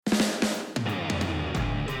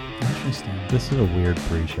Interesting. This is a weird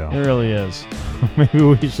pre-show. It really is. Maybe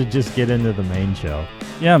we should just get into the main show.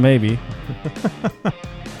 Yeah, maybe.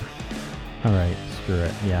 All right, screw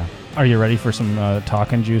it. Yeah. Are you ready for some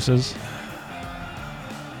talking juices?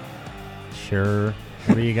 Sure.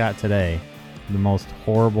 What do you got today? The most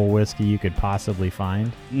horrible whiskey you could possibly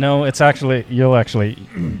find? No, it's actually,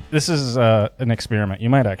 this is an experiment. You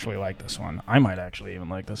might actually like this one. I might actually even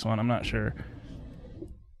like this one. I'm not sure.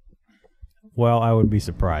 Well, I would be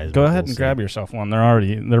surprised. Go ahead and grab yourself one.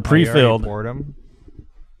 They're pre-filled. Poured them?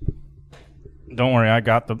 Don't worry, I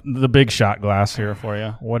got the big shot glass here for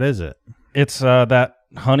you. What is it? It's that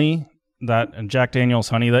honey, that Jack Daniel's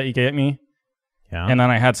honey that you gave me. Yeah. And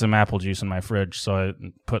then I had some apple juice in my fridge, so I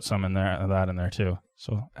put some in there too.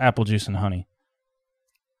 So apple juice and honey.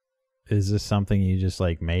 Is this something you just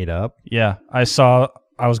like made up? Yeah, I saw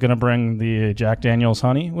I was gonna bring the Jack Daniel's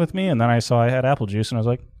honey with me, and then I saw I had apple juice, and I was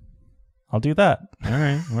like, I'll do that. All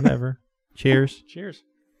right, whatever. Cheers. Cheers.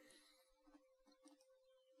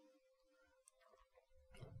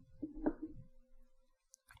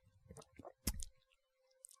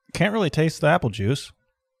 Can't really taste the apple juice.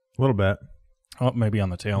 A little bit. Oh, maybe on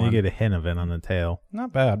the tail You end. get a hint of it on the tail.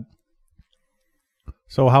 Not bad.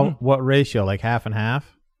 So what ratio? Like half and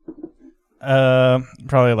half?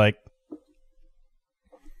 Probably like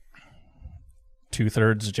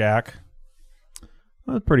 2/3 Jack.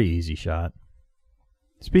 Well, that's a pretty easy shot.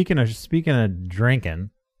 Speaking of drinking,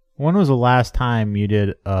 when was the last time you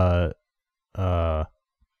did a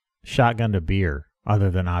shotgun to beer, other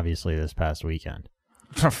than obviously this past weekend?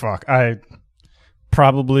 Fuck, I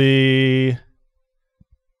probably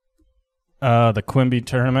the Quimby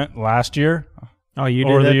tournament last year. Oh, you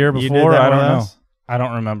did or that, the year you did before. that I with don't know. us? I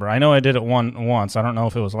don't remember. I know I did it once. I don't know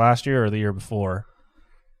if it was last year or the year before.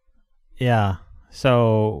 Yeah.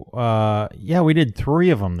 So, we did 3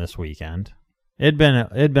 of them this weekend. It'd been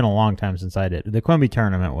a long time since I did. The Quimby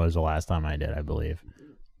tournament was the last time I did, I believe.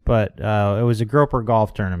 But it was a Groper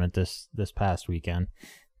golf tournament this past weekend.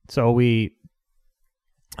 So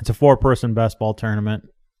it's a 4-person best ball tournament,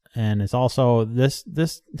 and it's also this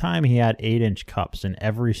time he had 8-inch cups in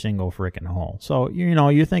every single freaking hole. So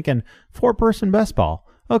you're thinking 4-person best ball.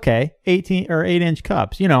 Okay, 8-inch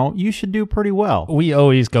cups. You should do pretty well. We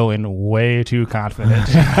always go in way too confident.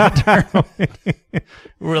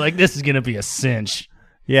 We're like, this is gonna be a cinch.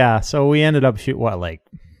 Yeah. So we ended up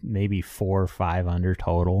maybe 4 or 5 under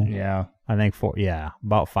total. Yeah, I think 4. Yeah,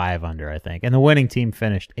 about 5 under. I think, and the winning team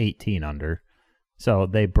finished 18 under. So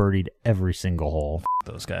they birdied every single hole.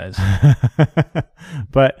 Those guys.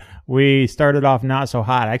 But we started off not so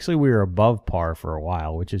hot. Actually, we were above par for a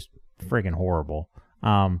while, which is friggin' horrible.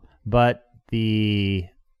 Didn't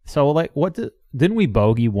we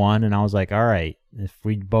bogey one? And I was like, all right, if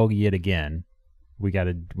we bogey it again, we got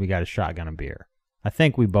a shotgun of beer. I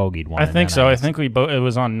think we bogeyed one. I think so. I think it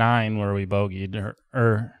was on 9 where we bogeyed,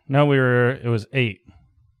 or no, it was 8.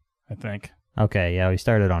 I think. Okay, yeah, we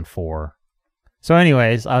started on 4. So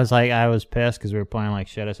anyways, I was pissed because we were playing like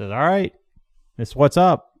shit. I said, all right, this what's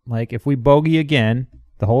up. Like, if we bogey again,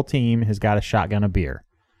 the whole team has got a shotgun of beer.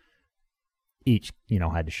 Each,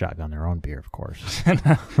 had to shotgun their own beer, of course.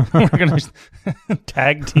 We're going to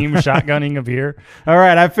tag team shotgunning a beer. All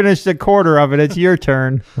right, I finished a quarter of it. It's your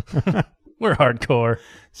turn. We're hardcore.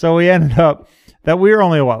 So we ended up that we were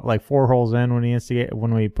only, 4 holes in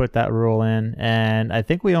when we put that rule in. And I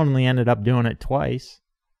think we only ended up doing it twice.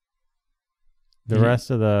 The rest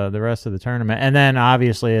of the tournament, and then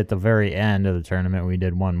obviously at the very end of the tournament, we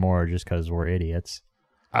did one more just because we're idiots.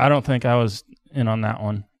 I don't think I was in on that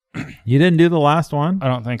one. You didn't do the last one? I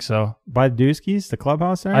don't think so. By Dusky's, the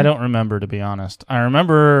clubhouse there? I don't remember, to be honest. I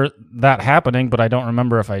remember that happening, but I don't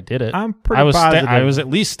remember if I did it. I'm pretty positive. I was at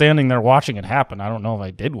least standing there watching it happen. I don't know if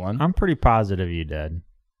I did one. I'm pretty positive you did.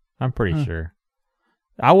 I'm pretty sure.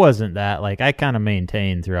 I wasn't that, I kind of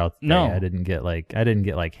maintained throughout the day. I didn't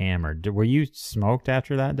get hammered. Were you smoked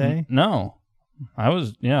after that day? No. I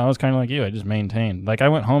was kind of like you. I just maintained. I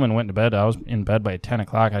went home and went to bed. I was in bed by 10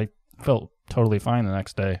 o'clock. I felt totally fine the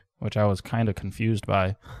next day, which I was kind of confused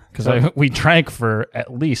by because we drank for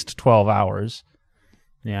at least 12 hours.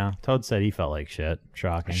 Yeah. Toad said he felt like shit.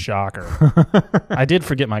 Shocking. Shocker. I did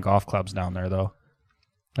forget my golf clubs down there, though.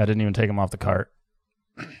 I didn't even take them off the cart.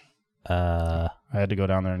 I had to go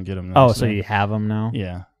down there and get them. Oh, so you have them now?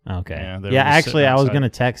 Yeah. Okay. Yeah, actually, I was going to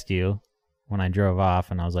text you when I drove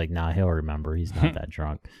off, and I was like, nah, he'll remember. He's not that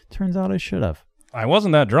drunk. Turns out I should have. I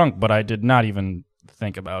wasn't that drunk, but I did not even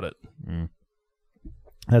think about it.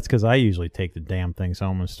 That's because I usually take the damn things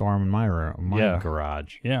home and store them in my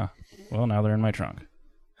garage. Yeah. Well, now they're in my trunk.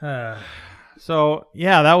 So,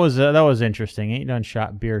 yeah, that was interesting. Ain't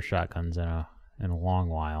done beer shotguns in a long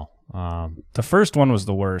while. The first one was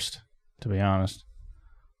the worst, to be honest,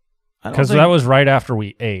 I don't because think- that was right after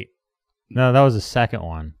we ate. No, that was the second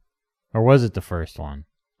one. Or was it the first one?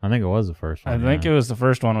 I think it was the first one. I think it was the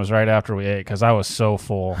first one was right after we ate because I was so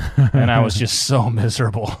full and I was just so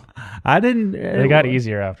miserable. I didn't. It got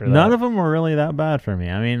easier after that. None of them were really that bad for me.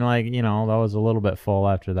 I mean, like, you know, that was a little bit full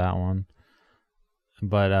after that one,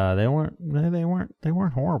 but they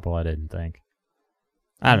weren't horrible. I didn't think.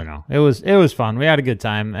 I don't know. It was fun. We had a good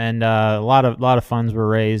time, and a lot of funds were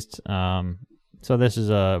raised. So this is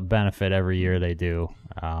a benefit every year they do.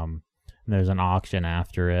 There's an auction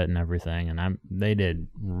after it and everything, and they did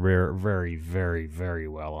very, very, very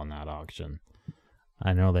well on that auction.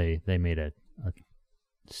 I know they made a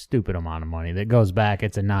stupid amount of money that goes back.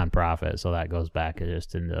 It's a nonprofit, so that goes back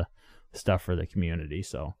just into stuff for the community.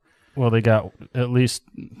 So, well, they got at least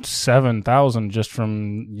 7,000 just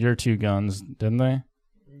from your two guns, didn't they?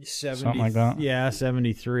 70, something like that. Yeah,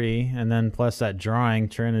 73, and then plus that drawing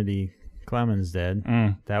Trinity Clemens did.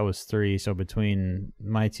 That was 3. So between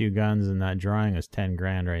my two guns and that drawing was 10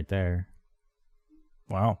 grand right there.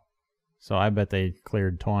 Wow. So I bet they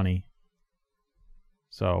cleared 20.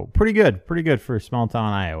 So pretty good for small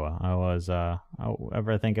town Iowa.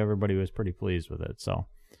 I think everybody was pretty pleased with it. So,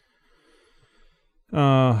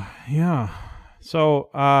 yeah.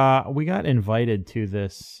 So we got invited to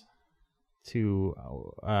this, to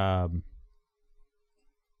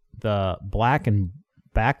the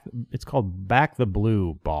it's called Back the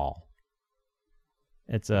Blue Ball.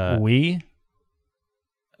 It's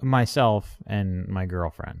myself and my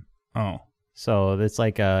girlfriend. Oh. So it's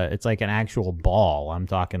like an actual ball. I'm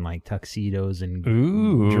talking like tuxedos and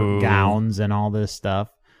gowns and all this stuff.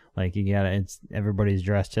 Like everybody's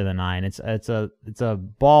dressed to the nine. It's a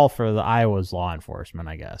ball for the Iowa's law enforcement,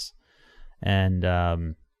 I guess. And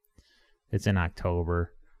it's in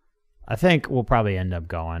October. I think we'll probably end up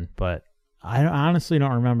going, but I honestly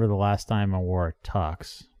don't remember the last time I wore a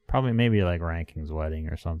tux. Probably maybe like Ranking's wedding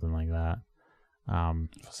or something like that.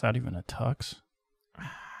 Was that even a tux?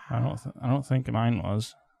 I don't think mine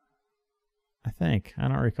was. I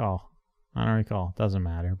don't recall. Doesn't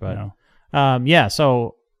matter, but No. yeah.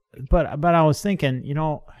 So, but I was thinking, you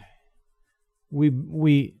know,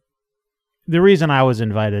 the reason I was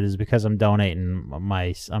invited is because I'm donating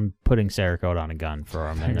I'm putting Cerakote on a gun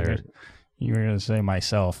for them, and You were going to say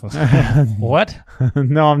myself. What?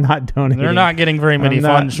 No, I'm not donating. They're not getting very many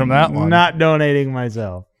funds from that one. Not donating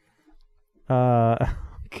myself.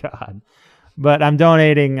 God. But I'm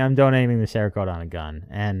donating the Cerakote on a gun.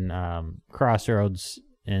 And Crossroads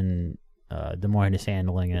in Des Moines is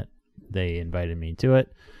handling it. They invited me to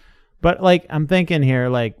it. But like I'm thinking here,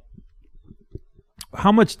 like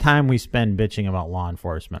how much time we spend bitching about law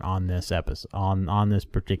enforcement on this episode, on this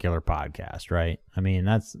particular podcast, right? I mean,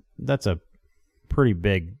 that's a pretty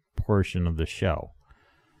big portion of the show.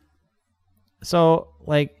 So,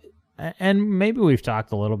 like, and maybe we've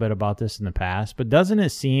talked a little bit about this in the past, but doesn't it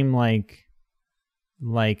seem like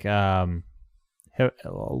a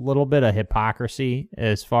little bit of hypocrisy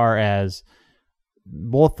as far as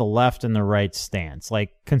both the left and the right stance?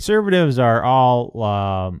 Like, conservatives are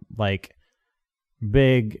all like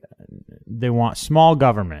big, they want small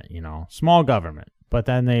government, but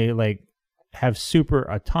then they like have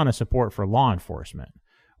a ton of support for law enforcement,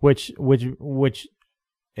 which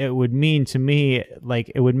it would mean to me,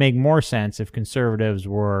 like, it would make more sense if conservatives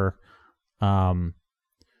were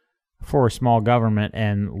for small government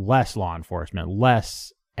and less law enforcement,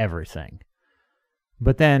 less everything.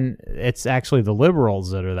 But then it's actually the liberals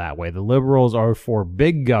that are that way. The liberals are for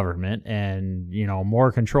big government and,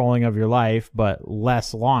 more controlling of your life, but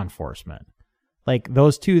less law enforcement. Like,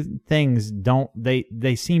 those two things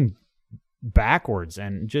they seem backwards,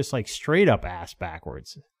 and just like straight up ass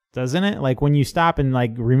backwards, doesn't it? Like, when you stop and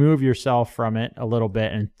like remove yourself from it a little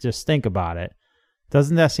bit and just think about it,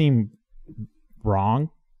 doesn't that seem wrong?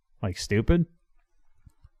 Like, stupid?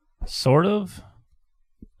 Sort of.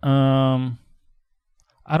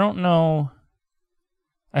 I don't know.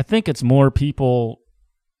 I think it's more people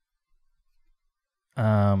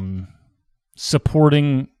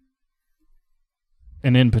supporting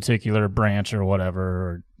an in particular branch or whatever,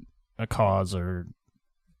 or a cause or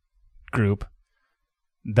group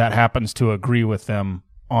that happens to agree with them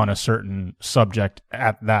on a certain subject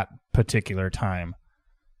at that particular time.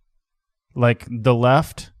 Like the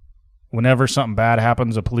left, whenever something bad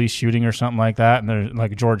happens, a police shooting or something like that, and they're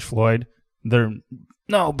like George Floyd, burn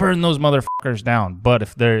those motherfuckers down.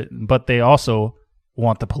 But they also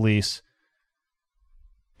want the police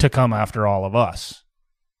to come after all of us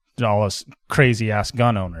crazy ass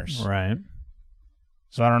gun owners. Right.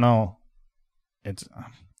 So I don't know.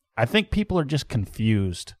 I think people are just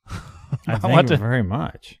confused. I think very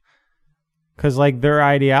much. Because like their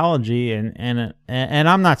ideology and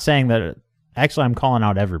I'm not saying that. Actually, I'm calling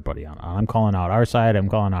out everybody. I'm calling out our side. I'm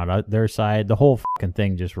calling out their side. The whole fucking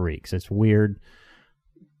thing just reeks. It's weird.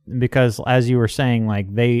 Because as you were saying,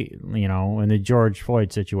 like they, in the George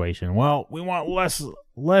Floyd situation, well, we want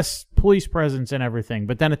less police presence and everything.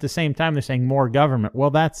 But then at the same time, they're saying more government.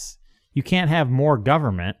 Well, you can't have more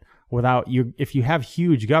government without you. If you have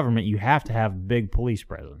huge government, you have to have big police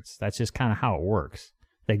presence. That's just kind of how it works.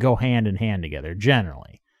 They go hand in hand together,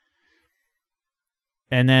 generally.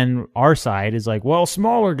 And then our side is like, well,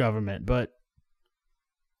 smaller government, but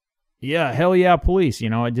yeah, hell yeah, police.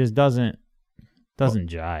 It just doesn't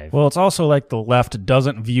jive. Well, it's also like the left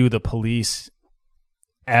doesn't view the police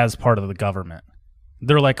as part of the government.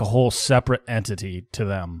 They're like a whole separate entity to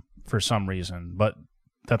them for some reason. But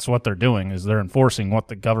that's what they're doing, is they're enforcing what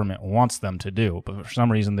the government wants them to do. But for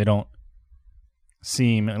some reason, they don't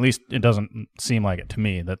seem, at least it doesn't seem like it to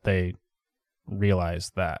me, that they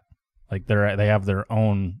realize that. Like they have their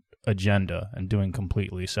own agenda and doing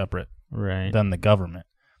completely separate than the government.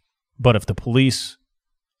 But if the police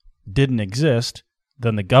didn't exist,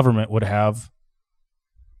 then the government would have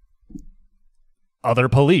other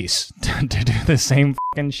police to do the same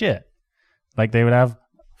fucking shit. Like they would have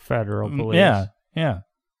federal police. Yeah.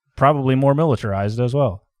 Probably more militarized as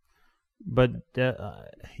well. But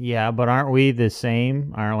but aren't we the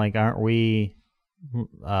same? Aren't we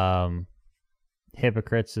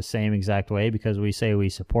hypocrites the same exact way? Because we say we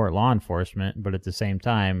support law enforcement, but at the same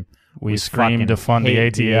time we scream to fund the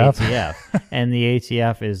ATF. The ATF. And the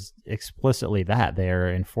ATF is explicitly that. They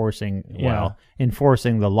are enforcing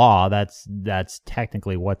the law. That's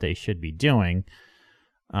technically what they should be doing.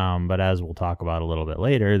 But as we'll talk about a little bit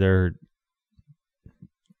later, they're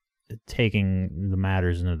taking the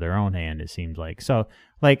matters into their own hand, it seems like. So,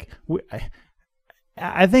 like,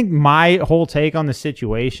 I think my whole take on the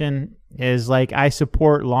situation is like I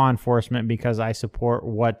support law enforcement because I support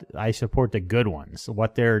the good ones,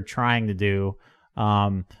 what they're trying to do.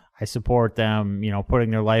 I support them, putting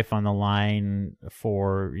their life on the line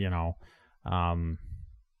for,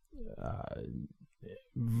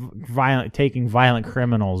 taking violent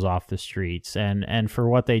criminals off the streets and for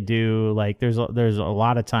what they do. Like there's a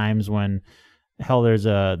lot of times when there's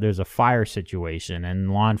a fire situation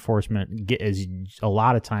and law enforcement is a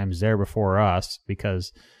lot of times there before us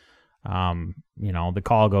because the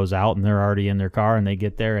call goes out and they're already in their car and they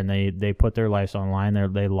get there and they put their lives on the line.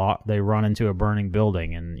 They run into a burning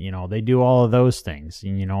building and they do all of those things.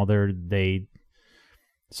 And,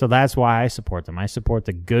 so that's why I support them. I support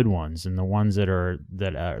the good ones and the ones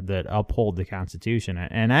that uphold the Constitution.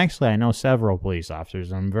 And actually, I know several police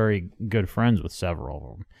officers. I'm very good friends with several of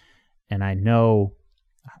them. And I know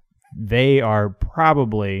they are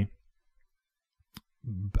probably,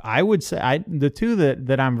 I would say, the two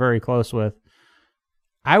that I'm very close with,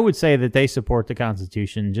 I would say that they support the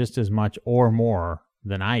Constitution just as much or more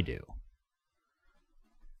than I do.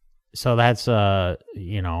 So that's,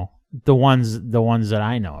 the ones that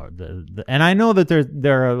I know, and I know that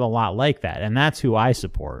there are a lot like that, and that's who I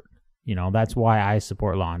support. That's why I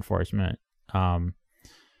support law enforcement.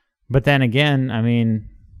 But then again, I mean,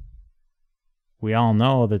 we all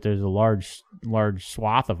know that there's a large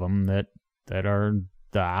swath of them that are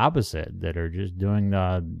the opposite, that are just doing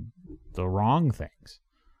the wrong things.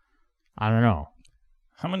 I don't know.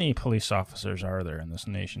 How many police officers are there in this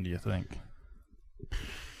nation, do you think?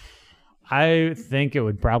 I think it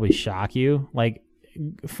would probably shock you. Like,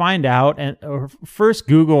 find out or first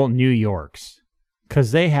Google New York's,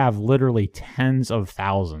 because they have literally tens of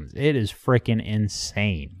thousands. It is freaking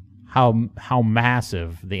insane how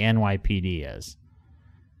massive the NYPD is.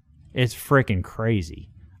 It's freaking crazy.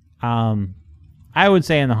 I would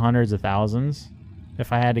say in the hundreds of thousands,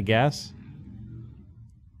 if I had to guess.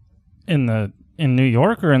 In New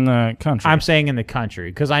York or in the country? I'm saying in the country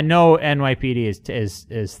because I know NYPD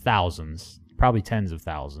is thousands, probably tens of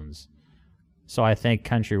thousands. So I think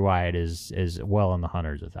countrywide is well in the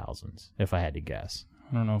hundreds of thousands, if I had to guess.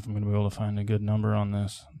 I don't know if I'm going to be able to find a good number on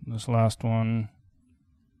this. This last one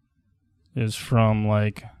is from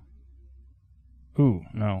like... Ooh,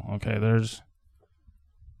 no. Okay,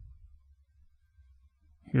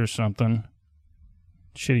 here's something.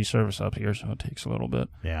 Shitty service up here, so it takes a little bit.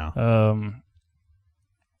 Yeah.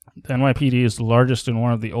 The NYPD is the largest and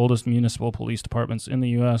one of the oldest municipal police departments in the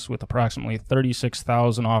U.S. with approximately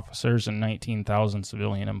 36,000 officers and 19,000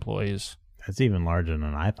 civilian employees. That's even larger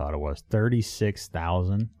than I thought it was.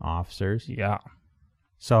 36,000 officers. Yeah.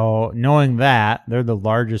 So knowing that, they're the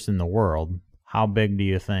largest in the world, how big do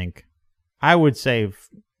you think? I would say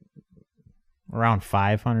Around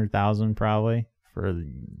 500,000 probably for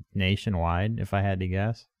nationwide, if I had to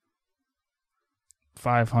guess.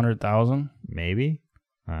 500,000? Maybe.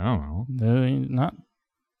 I don't know. Not.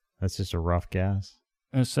 That's just a rough guess.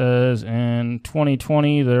 It says in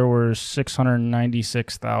 2020 there were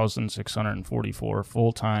 696,644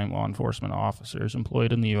 full-time law enforcement officers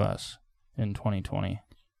employed in the U.S. in 2020.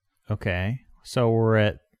 Okay. So we're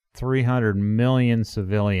at 300 million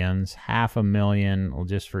civilians, 500,000, well,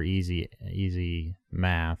 just for easy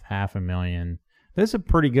math, 500,000. This is a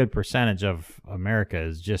pretty good percentage of America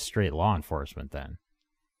is just straight law enforcement then.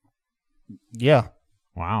 Yeah.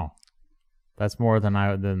 Wow. That's more than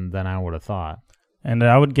I would have thought. And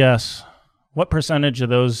I would guess, what percentage of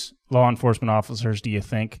those law enforcement officers do you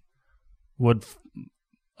think would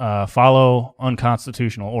follow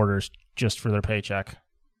unconstitutional orders just for their paycheck?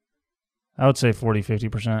 I would say 40,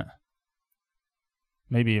 50%.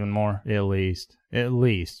 Maybe even more. At least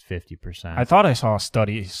 50%. I thought I saw a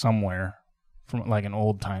study somewhere from like an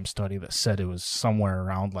old time study that said it was somewhere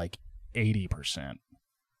around like 80%.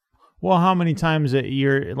 Well, how many times at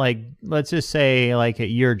your, like, let's just say like at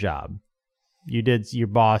your job, your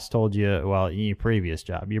boss told you, well, in your previous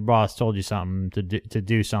job, your boss told you something to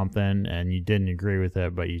do something and you didn't agree with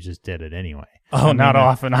it, but you just did it anyway. Oh, not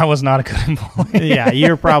often. I was not a good employee. Yeah,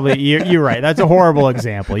 you're right. That's a horrible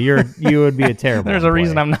example. You would be a terrible There's employee. a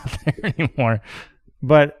reason I'm not there anymore.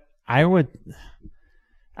 But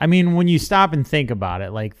when you stop and think about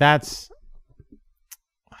it, like that's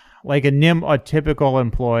like a typical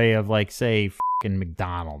employee of like, say, fucking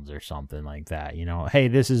McDonald's or something like that, you know, hey,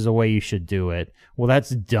 this is the way you should do it. Well,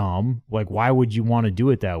 that's dumb. Like, why would you want to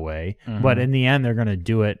do it that way? Mm-hmm. But in the end, they're going to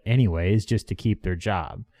do it anyways just to keep their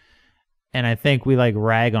job. And I think we like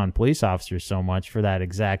rag on police officers so much for that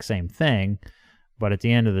exact same thing. But at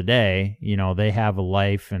the end of the day, you know, they have a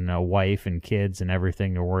life and a wife and kids and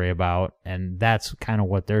everything to worry about. And that's kind of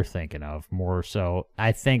what they're thinking of more so.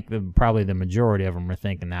 I think probably the majority of them are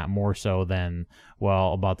thinking that more so than,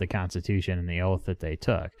 well, about the Constitution and the oath that they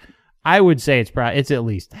took. I would say it's at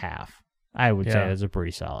least half. I would say that's a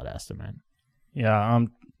pretty solid estimate. Yeah.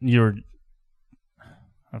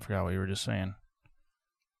 I forgot what you were just saying.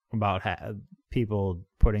 About people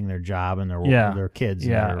putting their job and their kids.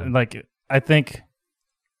 Yeah. Like, I think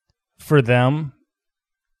for them,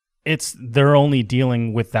 they're only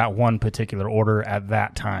dealing with that one particular order at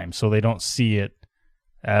that time, so they don't see it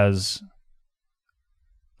as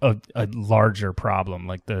a larger problem.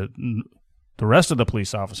 Like the rest of the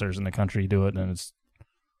police officers in the country do it, and it's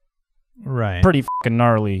right pretty fucking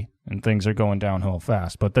gnarly, and things are going downhill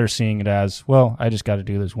fast. But they're seeing it as, well, I just got to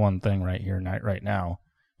do this one thing right here, right now,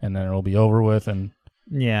 and then it'll be over with. And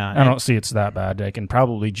yeah, I don't see it's that bad. They can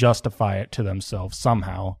probably justify it to themselves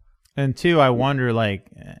somehow. And two, I wonder, like,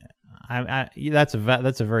 that's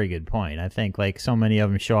a very good point. I think like so many of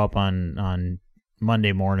them show up on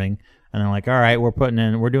Monday morning and they're like, all right,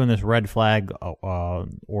 we're doing this red flag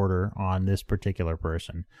order on this particular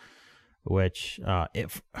person. Which,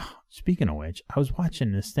 speaking of which, I was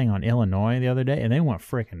watching this thing on Illinois the other day, and they went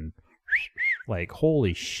freaking like,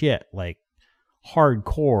 holy shit, like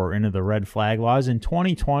hardcore into the red flag laws. In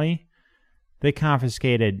 2020, they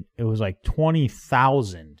confiscated, it was like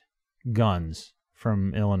 20,000 guns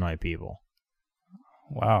from Illinois people.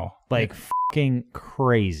 Wow. Like fucking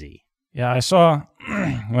crazy. Yeah, I saw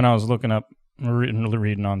when I was looking up,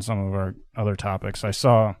 reading on some of our other topics, I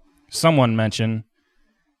saw someone mention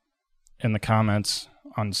in the comments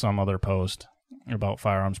on some other post about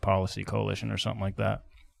Firearms Policy Coalition or something like that,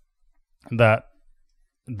 that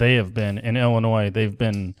they have been, in Illinois, they've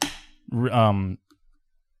been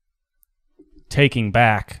taking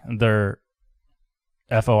back their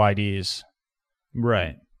FOIDs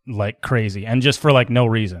right, like crazy, and just for like no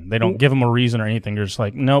reason. They don't give them a reason or anything. They're just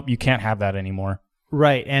like, nope, you can't have that anymore.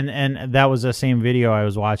 Right, and that was the same video I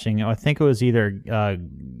was watching. I think it was either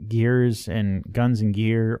Gears and Guns and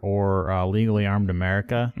Gear or Legally Armed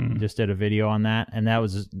America just did a video on that, and that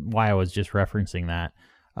was why I was just referencing that.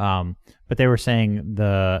 But they were saying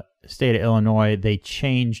the state of Illinois, they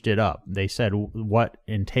changed it up. They said what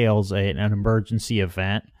entails an emergency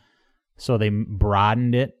event, so they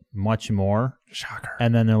broadened it much more. Shocker.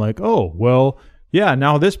 And then they're like, oh, well, yeah,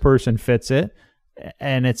 now this person fits it.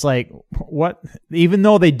 And it's like, what? Even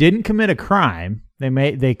though they didn't commit a crime,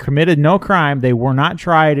 they committed no crime. They were not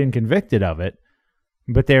tried and convicted of it,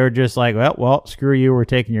 but they were just like, well, screw you. We're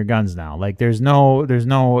taking your guns now. Like, there's no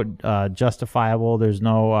justifiable. There's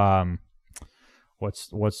no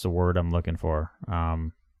what's the word I'm looking for?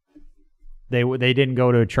 They didn't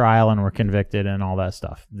go to a trial and were convicted and all that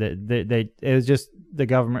stuff. It was just the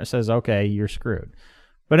government says, okay, you're screwed.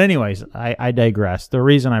 But anyways, I digress. The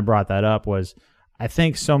reason I brought that up was I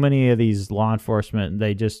think so many of these law enforcement,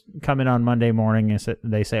 they just come in on Monday morning and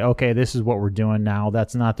they say, okay, this is what we're doing now.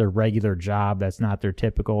 That's not their regular job. That's not their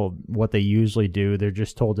typical, what they usually do. They're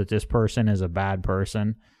just told that this person is a bad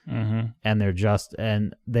person, and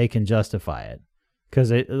and they can justify it because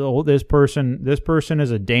this person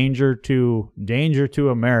is a danger to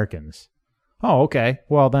Americans. Oh, okay.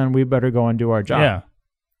 Well, then we better go and do our job. Yeah.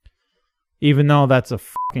 Even though that's a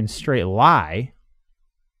fucking straight lie.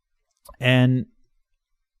 And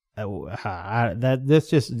this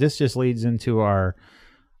just leads into our.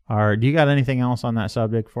 Do you got anything else on that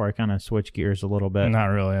subject before I kind of switch gears a little bit? Not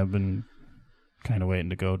really. I've been kind of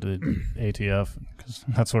waiting to go to ATF because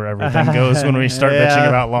that's where everything goes when we start bitching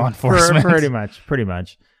about law enforcement. Pretty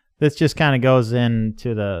much. This just kind of goes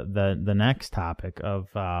into the next topic of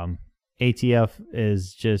ATF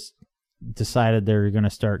is just decided they're going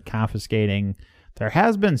to start confiscating. There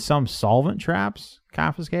has been some solvent traps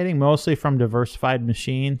confiscating, mostly from Diversified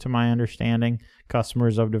Machine, to my understanding,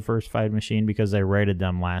 customers of Diversified Machine, because they raided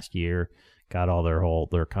them last year, got all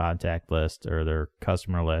their contact list or their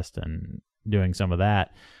customer list, and doing some of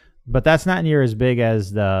that. But that's not near as big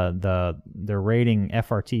as they're raiding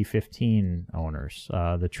FRT 15 owners,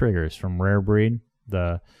 the triggers from Rare Breed,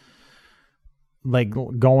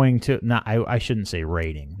 going to, not, I shouldn't say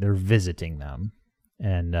raiding, they're visiting them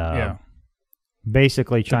and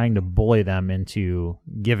basically trying to bully them into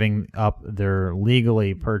giving up their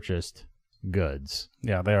legally purchased goods.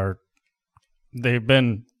 Yeah, they've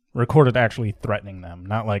been recorded actually threatening them,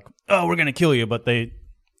 not like, oh, we're going to kill you, but they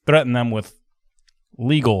threaten them with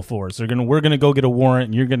legal force. We're going to go get a warrant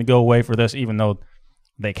and you're going to go away for this, even though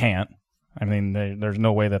they can't. I mean, there's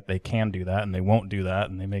no way that they can do that, and they won't do that,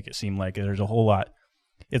 and they make it seem like it's a whole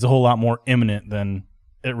lot more imminent than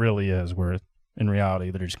it really is, where in reality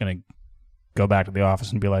they're just going to go back to the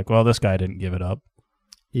office and be like, well, this guy didn't give it up.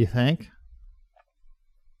 You think?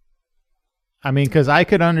 I mean, because I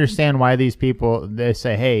could understand why these people, they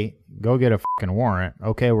say, hey, go get a fucking warrant.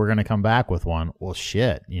 Okay, we're going to come back with one. Well,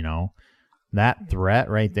 shit, that threat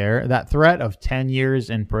right there, that threat of 10 years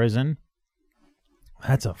in prison,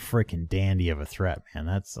 that's a freaking dandy of a threat, man.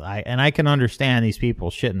 I can understand these people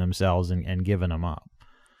shitting themselves and giving them up.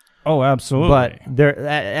 Oh, absolutely. But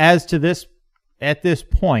at this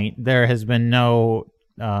point, there has been no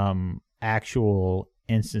actual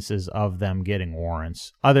instances of them getting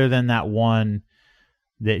warrants, other than that one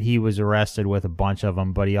that he was arrested with a bunch of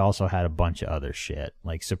them, but he also had a bunch of other shit,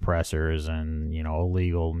 like suppressors and,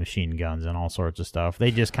 illegal machine guns and all sorts of stuff. They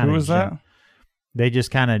just kind of... Who was that? They just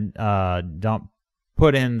kind of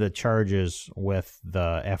put in the charges with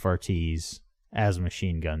the FRTs as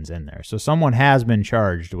machine guns in there. So someone has been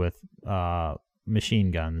charged with machine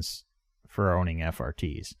guns for owning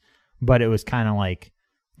FRTs, but it was kind of like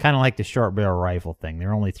the short barrel rifle thing.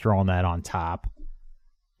 They're only throwing that on top.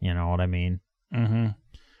 You know what I mean? Mm-hmm.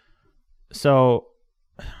 So,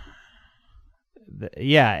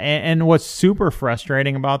 yeah, and what's super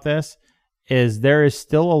frustrating about this is there is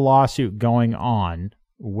still a lawsuit going on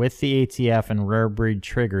with the ATF and Rare Breed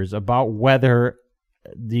triggers about whether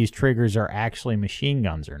these triggers are actually machine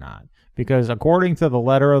guns or not. Because according to the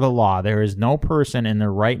letter of the law, there is no person in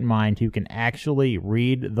their right mind who can actually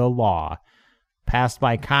read the law passed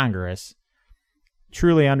by Congress,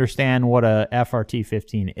 truly understand what a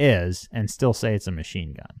FRT-15 is, and still say it's a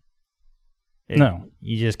machine gun. No.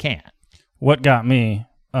 You just can't. What got me,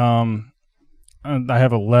 I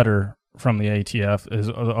have a letter from the ATF, is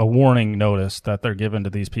a warning notice that they're giving to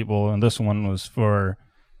these people, and this one was for,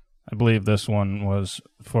 I believe this one was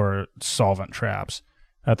for solvent traps.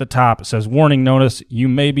 At the top, it says, warning notice, you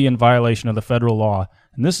may be in violation of the federal law.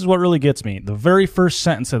 And this is what really gets me. The very first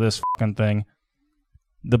sentence of this fucking thing,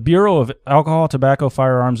 the Bureau of Alcohol, Tobacco,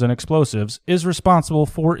 Firearms, and Explosives is responsible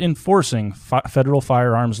for enforcing federal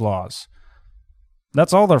firearms laws.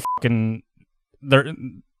 That's all they're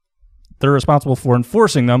responsible for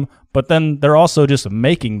enforcing them, but then they're also just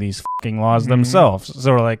making these fucking laws themselves.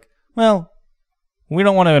 So we're like, well, we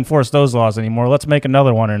don't want to enforce those laws anymore. Let's make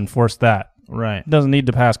another one and enforce that. Right. It doesn't need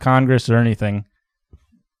to pass Congress or anything.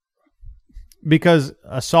 Because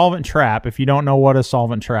a solvent trap, if you don't know what a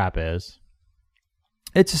solvent trap is,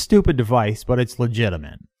 it's a stupid device, but it's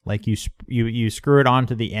legitimate. Like you screw it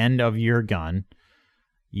onto the end of your gun.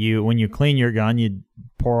 When you clean your gun, you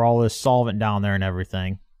pour all this solvent down there and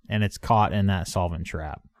everything, and it's caught in that solvent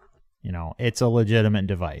trap. It's a legitimate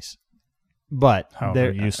device. But how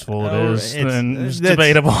useful it is, it's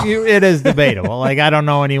debatable. It is debatable. Like, I don't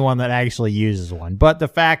know anyone that actually uses one. But the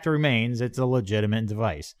fact remains, it's a legitimate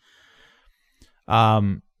device.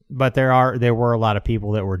 But there were a lot of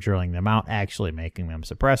people that were drilling them out, actually making them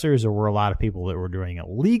suppressors. There were a lot of people that were doing it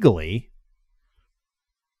legally,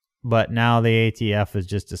 But now the ATF has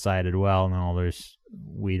just decided, well, no,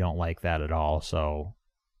 we don't like that at all. So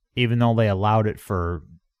even though they allowed it for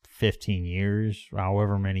 15 years,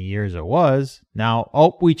 however many years it was, now,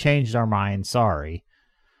 we changed our mind. Sorry.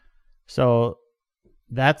 So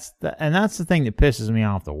that's the thing that pisses me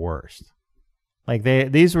off the worst. Like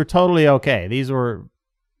these were totally okay. These were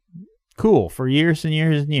cool for years and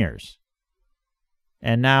years and years.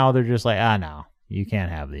 And now they're just like, no, you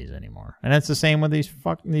can't have these anymore. And it's the same with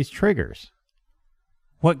these triggers.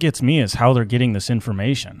 What gets me is how they're getting this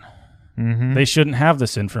information. Mm-hmm. They shouldn't have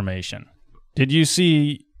this information. Did you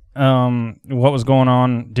see what was going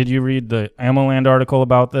on? Did you read the AmmoLand article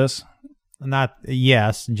about this?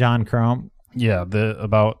 Yes, John Crump. Yeah,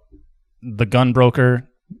 about the gun broker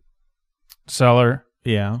seller.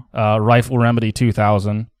 Yeah. Rifle Remedy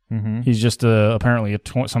 2000. Mm-hmm. He's just apparently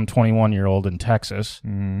some 21-year-old in Texas.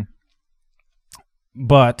 Mm-hmm.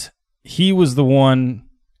 But he was the one.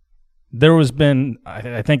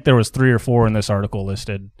 I think there was 3 or 4 in this article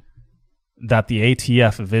listed that the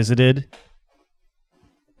ATF visited,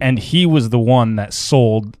 and he was the one that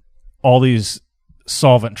sold all these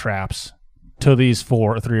solvent traps to these 3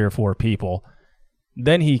 or 4 people.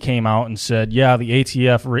 Then he came out and said, yeah, the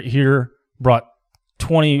ATF here brought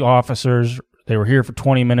 20 officers. They were here for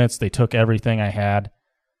 20 minutes. They took everything I had.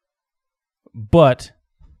 But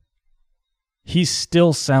he's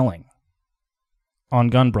still selling on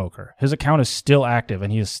Gunbroker. His account is still active,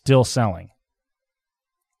 and he is still selling.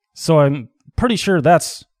 So I'm pretty sure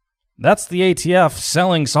that's the ATF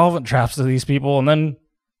selling solvent traps to these people, and then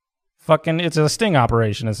it's a sting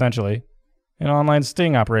operation, essentially. An online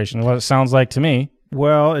sting operation, what it sounds like to me.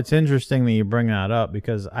 Well, it's interesting that you bring that up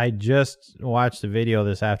because I just watched a video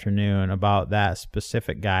this afternoon about that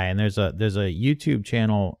specific guy, and there's a YouTube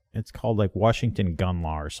channel. It's called like Washington Gun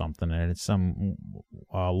Law or something, and it's some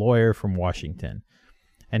lawyer from Washington,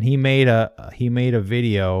 and he made a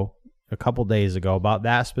video a couple days ago about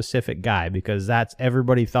that specific guy because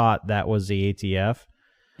everybody thought that was the ATF,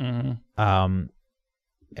 mm-hmm.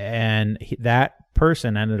 And that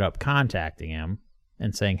person ended up contacting him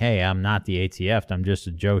and saying, hey, I'm not the ATF. I'm just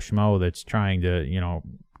a Joe Schmo that's trying to,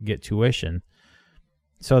 get tuition.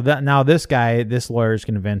 So that now this lawyer is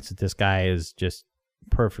convinced that this guy is just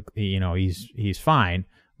perfect. He's fine,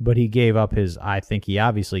 but I think he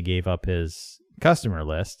obviously gave up his customer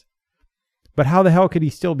list. But how the hell could he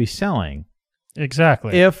still be selling?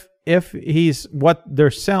 Exactly. If he's, what they're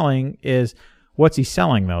selling is, what's he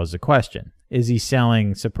selling though is the question. Is he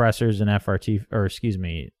selling suppressors and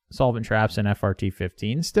solvent traps in FRT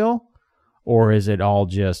 15 still? Or is it all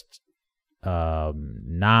just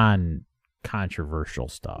non-controversial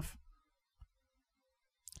stuff?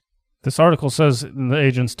 This article says the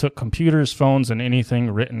agents took computers, phones, and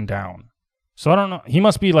anything written down. So I don't know. He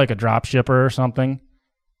must be like a drop shipper or something.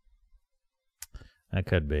 That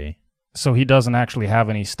could be. So he doesn't actually have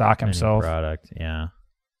any stock himself. Any product, yeah.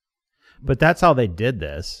 But that's how they did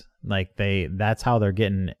this. That's how they're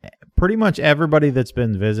getting. Pretty much everybody that's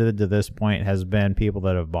been visited to this point has been people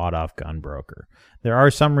that have bought off Gunbroker. There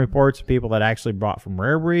are some reports of people that actually bought from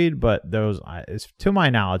Rare Breed, but those, to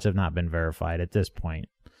my knowledge, have not been verified at this point.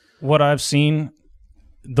 What I've seen,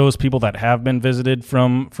 those people that have been visited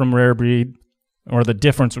from Rare Breed, or the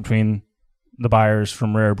difference between the buyers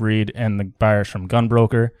from Rare Breed and the buyers from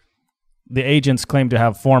Gunbroker, the agents claim to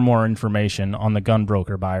have far more information on the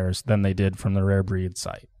Gunbroker buyers than they did from the Rare Breed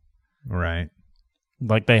site. Right.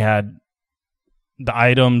 Like they had the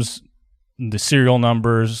items, the serial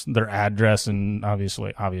numbers, their address, and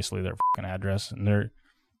obviously their fucking address, and they're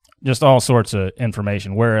just all sorts of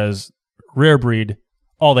information. Whereas Rare Breed,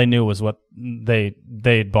 all they knew was what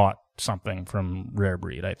they'd bought something from Rare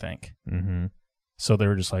Breed, I think. Mm-hmm. So they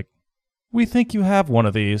were just like, we think you have one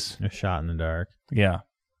of these. A shot in the dark. Yeah.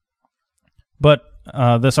 But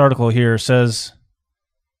this article here says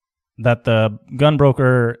that the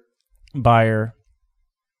Gunbroker buyer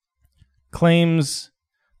claims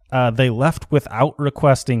they left without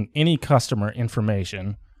requesting any customer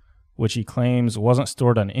information, which he claims wasn't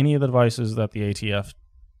stored on any of the devices that the ATF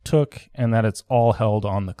took, and that it's all held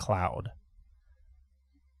on the cloud.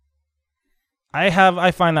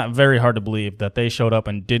 I find that very hard to believe that they showed up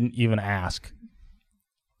and didn't even ask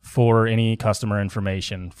for any customer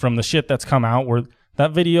information from the shit that's come out. Where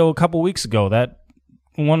that video a couple weeks ago, that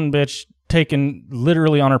one bitch taken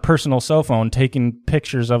literally on her personal cell phone, taking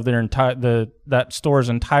pictures of that store's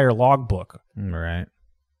entire logbook. Right.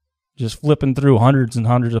 Just flipping through hundreds and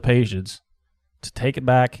hundreds of pages to take it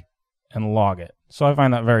back and log it. So I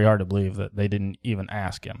find that very hard to believe that they didn't even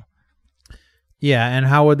ask him. Yeah, and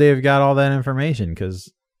how would they have got all that information?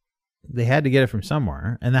 Because they had to get it from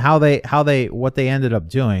somewhere. And what they ended up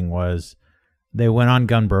doing was they went on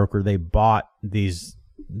GunBroker. They bought these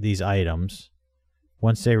items.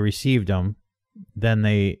 Once they received them, then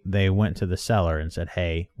they went to the seller and said,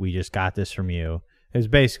 "Hey, we just got this from you." It was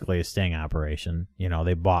basically a sting operation.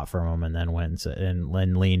 They bought from them and then went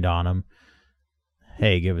and leaned on them.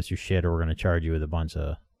 "Hey, give us your shit, or we're going to charge you with a bunch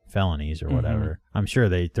of felonies or whatever." I'm sure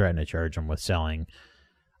they threatened to charge him with selling.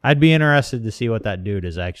 I'd be interested to see what that dude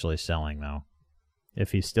is actually selling, though.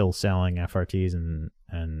 If he's still selling FRTs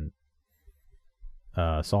and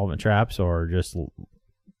solvent traps, or just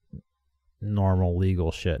normal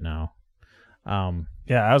legal shit now.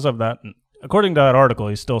 Yeah, as of that, according to that article,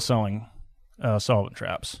 he's still selling solvent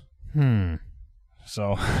traps.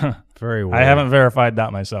 So very weird. I haven't verified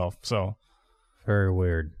that myself. So very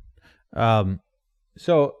weird.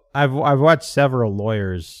 So I've watched several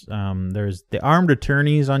lawyers. There's the Armed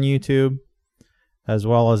Attorneys on YouTube, as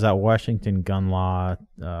well as that Washington Gun Law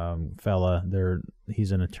fella.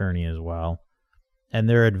 He's an attorney as well, and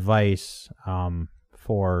their advice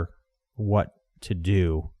for what to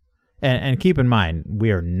do. And keep in mind,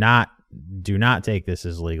 do not take this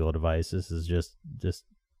as legal advice. This is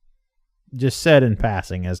just said in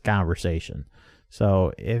passing as conversation.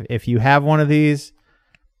 So if you have one of these,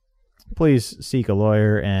 please seek a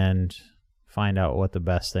lawyer and find out what the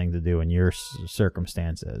best thing to do in your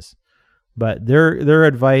circumstance is. But their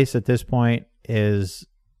advice at this point is,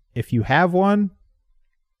 if you have one,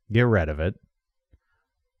 get rid of it.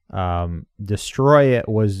 Destroy it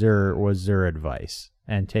was their advice,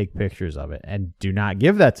 and take pictures of it, and do not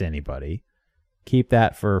give that to anybody. Keep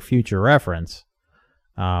that for future reference.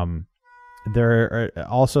 Their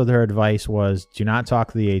advice was, do not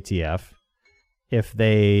talk to the ATF. If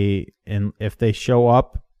they show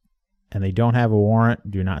up and they don't have a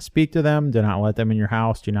warrant, do not speak to them. Do not let them in your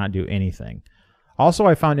house. Do not do anything. Also,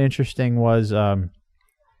 I found interesting was the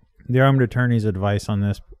Armed Attorney's advice on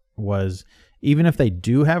this was, even if they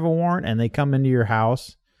do have a warrant and they come into your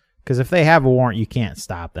house, because if they have a warrant, you can't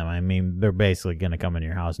stop them. I mean, they're basically going to come into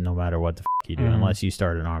your house no matter what the you do, unless you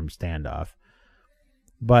start an armed standoff.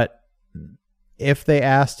 But if they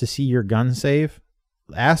ask to see your gun safe,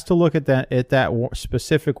 ask to look at that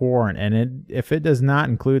specific warrant, and if it does not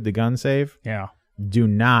include the gun safe, do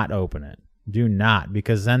not open it. Do not,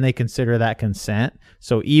 because then they consider that consent.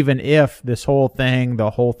 So even if the whole thing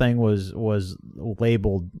was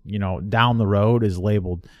labeled, down the road is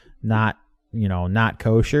labeled not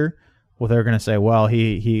kosher, well, they're going to say, well,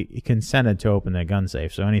 he consented to open the gun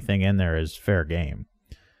safe, so anything in there is fair game.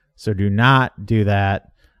 So do not do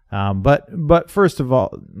that. But first of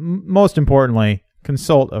all, most importantly,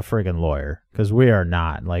 consult a friggin' lawyer, because we are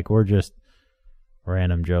not, we're just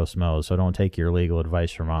random Joe Schmoes, so don't take your legal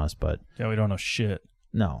advice from us. But yeah, we don't know shit.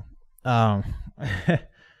 No. But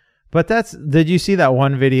did you see that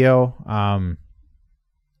one video?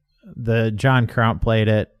 The John Crump played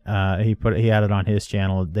it. He had it on his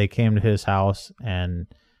channel. They came to his house, and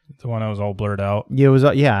the one that was all blurred out. Yeah, it was.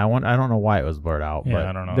 I don't know why it was blurred out. Yeah, but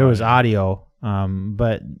I don't know. There was audio.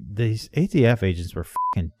 But these ATF agents were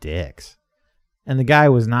fucking dicks, and the guy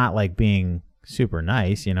was not being super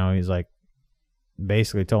nice. He's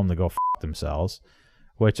basically told them to go fuck themselves.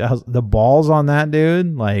 Which the balls on that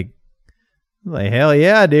dude, like hell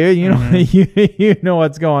yeah, dude. You know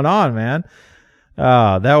what's going on, man.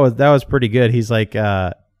 That was pretty good. He's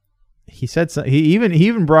he said he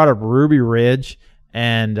even brought up Ruby Ridge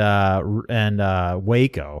and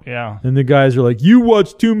Waco. Yeah. And the guys are like, you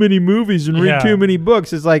watch too many movies and read too many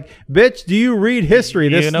books. It's like, bitch, do you read history?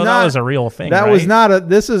 That was a real thing. That was not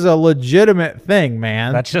this is a legitimate thing,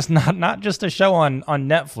 man. That's just not just a show on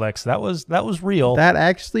Netflix. That was real. That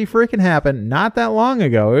actually freaking happened not that long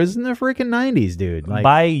ago. It was in the freaking 90s, dude.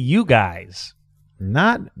 By you guys.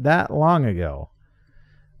 Not that long ago.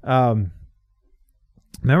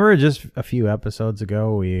 Remember just a few episodes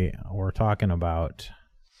ago we were talking about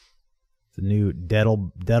the new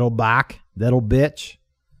Diddle bitch,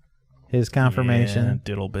 his confirmation. Yeah,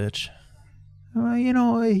 Diddle bitch.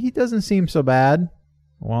 He doesn't seem so bad.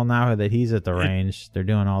 Well, now that he's at the range, they're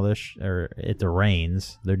doing all this, or at the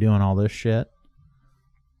reins, they're doing all this shit.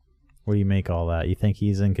 What do you make all that? You think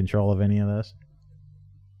he's in control of any of this?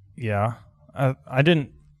 Yeah. I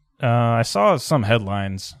didn't. I saw some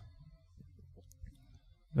headlines.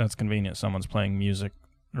 That's convenient. Someone's playing music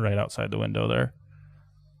right outside the window there.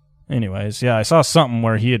 Anyways, yeah, I saw something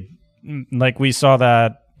where he had, we saw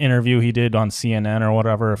that interview he did on CNN or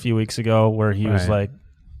whatever a few weeks ago, where he was like,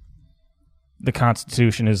 the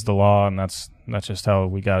Constitution is the law, and that's just how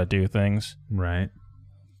we got to do things. Right.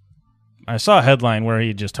 I saw a headline where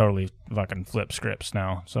he just totally fucking flipped scripts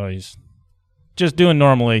now. So he's just doing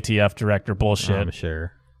normal ATF director bullshit. I'm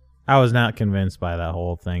sure. I was not convinced by that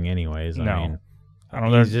whole thing anyways. I mean, I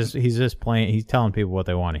don't know. He's just playing. He's telling people what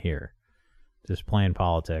they want to hear. Just playing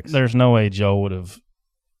politics. There's no way Joe would have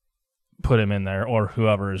put him in there, or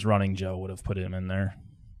whoever is running Joe would have put him in there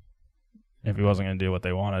if he wasn't going to do what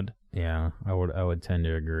they wanted. Yeah, I would tend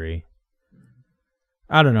to agree.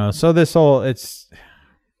 I don't know. So this whole it's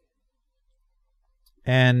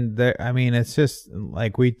just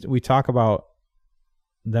like we talk about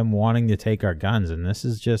them wanting to take our guns, and this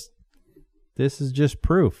is just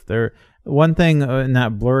proof. One thing in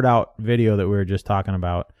that blurred out video that we were just talking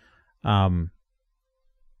about,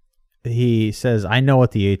 he says, "I know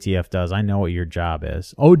what the ATF does. I know what your job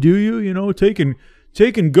is." Oh, do you? You know, taking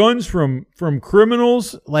guns from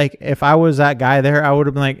criminals. Like, if I was that guy there, I would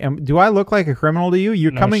have been like, "Do I look like a criminal to you?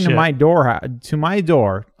 You're coming to my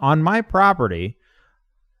door on my property,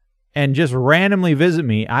 and just randomly visit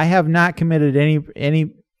me. I have not committed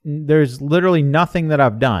any. There's literally nothing that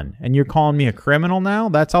I've done, and you're calling me a criminal now?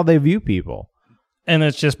 That's how they view people." And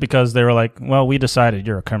it's just because they were like, "Well, we decided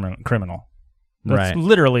you're a criminal." That's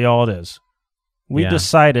literally all it is. We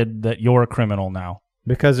decided that you're a criminal now.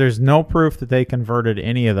 Because there's no proof that they converted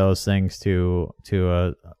any of those things to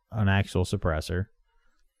an actual suppressor.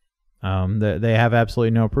 They have absolutely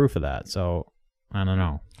no proof of that. So I don't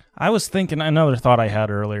know. I was thinking another thought I had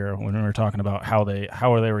earlier when we were talking about how they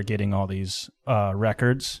were getting all these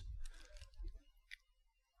records.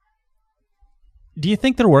 Do you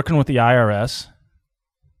think they're working with the IRS?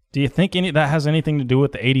 Do you think that has anything to do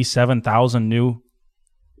with the 87,000 new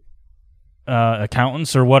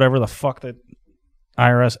accountants or whatever the fuck that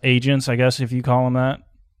IRS agents, I guess if you call them that,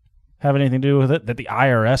 have anything to do with it? That the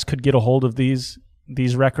IRS could get a hold of these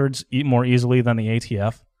records more easily than the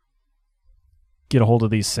ATF? Get a hold of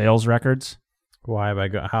these sales records? Why?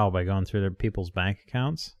 How? By going through their people's bank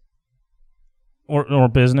accounts? Or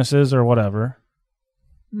businesses or whatever.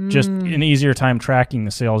 Just an easier time tracking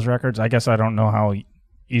the sales records. I guess I don't know how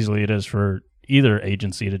easily it is for either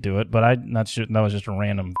agency to do it, but that was just a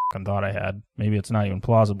random fucking thought I had. Maybe it's not even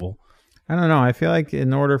plausible. I don't know. I feel like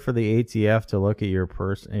in order for the ATF to look at your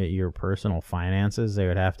personal finances, they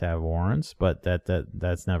would have to have warrants, but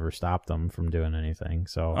that's never stopped them from doing anything.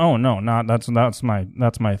 So that's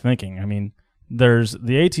my thinking. I mean, there's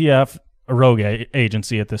the ATF, a rogue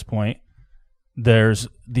agency at this point. There's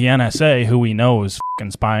the NSA, who we know is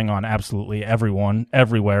fucking spying on absolutely everyone,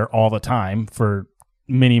 everywhere, all the time for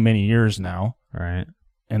many, many years now. Right.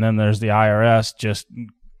 And then there's the IRS just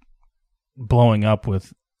blowing up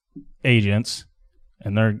with agents,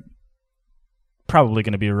 and they're probably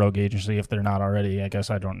going to be a rogue agency if they're not already. I guess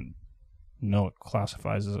I don't know it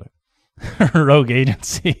classifies as a rogue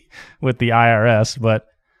agency with the IRS, but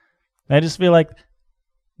I just feel like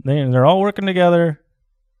they're all working together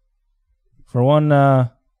for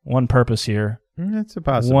one purpose here. That's a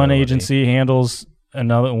possibility. One agency handles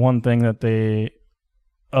one thing that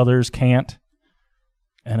others can't.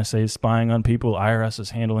 NSA is spying on people. IRS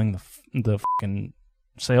is handling the fucking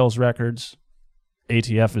sales records.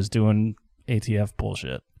 ATF is doing ATF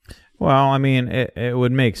bullshit. Well, I mean, it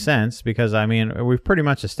would make sense because, I mean, we've pretty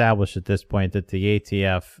much established at this point that the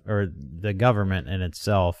ATF or the government in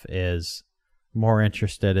itself is more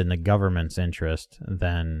interested in the government's interest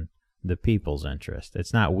than the people's interest.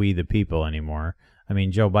 It's not we the people anymore. I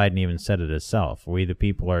mean, Joe Biden even said it himself. We the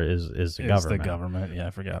people is the government. It's the government. Yeah, I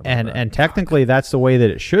forgot about that. And technically, that's the way that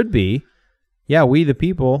it should be. Yeah, we the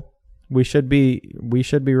people, we should be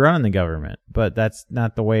running the government, but that's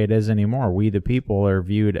not the way it is anymore. We the people are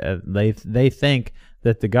viewed as they think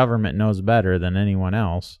that the government knows better than anyone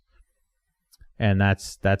else, and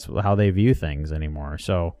that's how they view things anymore.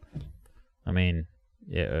 So, I mean,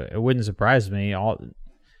 it wouldn't surprise me.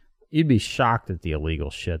 You'd be shocked at the illegal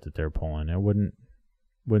shit that they're pulling. It wouldn't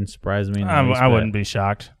surprise me. I wouldn't be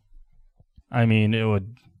shocked. I mean, it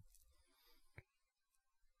would.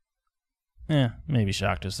 Yeah, maybe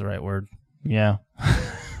shocked is the right word. Yeah.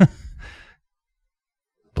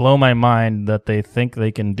 Blow my mind that they think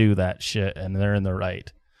they can do that shit and they're in the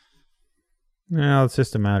right. No, it's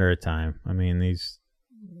just a matter of time. I mean,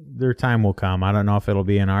 their time will come. I don't know if it'll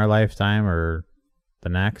be in our lifetime or the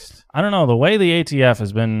next. I don't know. The way the ATF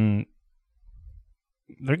has been,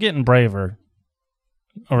 they're getting braver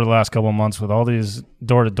over the last couple of months with all these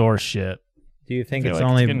door-to-door shit. Do you think it's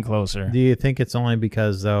getting closer? Do you think it's only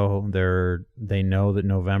because though they know that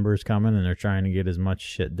November's coming and they're trying to get as much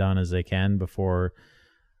shit done as they can before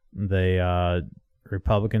the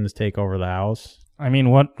Republicans take over the House? I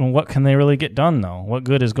mean, what can they really get done though? What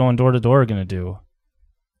good is going door to door going to do?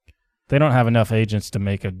 They don't have enough agents to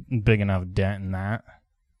make a big enough dent in that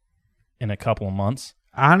in a couple of months.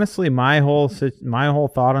 honestly, my whole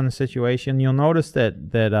thought on the situation, you'll notice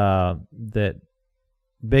that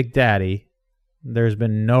Big Daddy, there's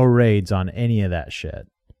been no raids on any of that shit.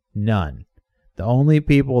 None. The only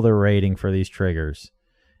people they're raiding for these triggers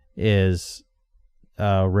is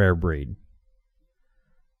Rare Breed.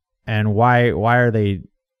 And why are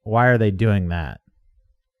they doing that?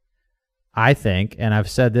 I think, and I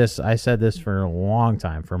said this for a long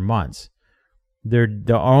time, for months. They're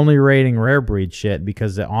only raiding Rare Breed shit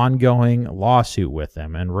because the ongoing lawsuit with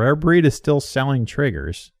them. And Rare Breed is still selling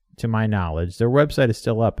triggers, to my knowledge. Their website is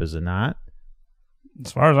still up, is it not?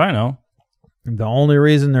 As far as I know. The only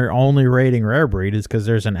reason they're only raiding Rare Breed is because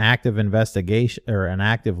there's an active investigation or an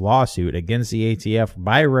active lawsuit against the ATF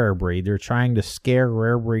by Rare Breed. They're trying to scare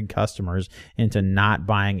Rare Breed customers into not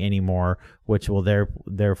buying anymore, which will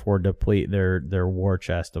therefore deplete their war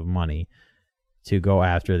chest of money to go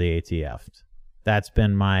after the ATF. That's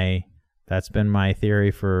been my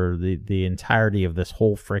theory for the entirety of this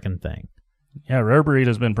whole freaking thing. Yeah, Rare Breed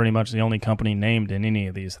has been pretty much the only company named in any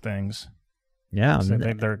of these things. Yeah. So I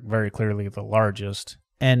think they're very clearly the largest.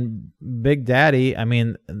 And Big Daddy, I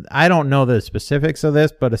mean, I don't know the specifics of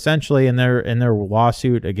this, but essentially in their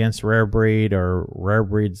lawsuit against Rare Breed, or Rare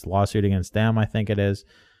Breed's lawsuit against them, I think it is,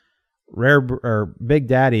 Big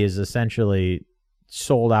Daddy is essentially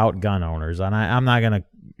sold out gun owners. And I'm not going to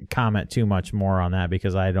comment too much more on that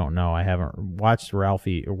because I don't know. I haven't watched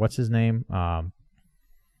Ralphie, or what's his name?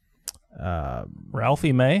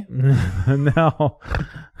 Ralphie May? No.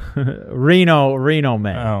 Reno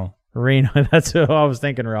May. Oh. Reno, that's who I was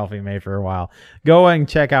thinking, Ralphie May, for a while. Go and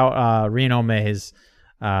check out Reno May's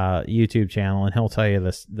YouTube channel, and he'll tell you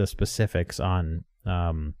the specifics on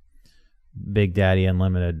Big Daddy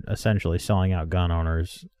Unlimited essentially selling out gun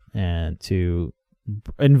owners and to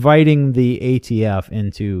inviting the ATF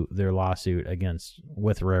into their lawsuit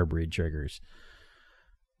with Rare Breed triggers.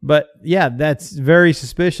 But yeah, that's very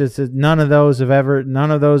suspicious that none of those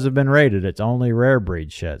have been raided. It's only Rare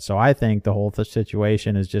Breed shit. So I think the whole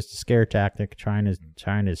situation is just a scare tactic, trying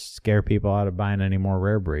to scare people out of buying any more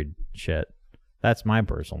Rare Breed shit. That's my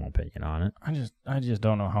personal opinion on it. I just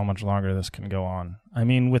don't know how much longer this can go on. I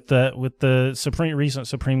mean, with the recent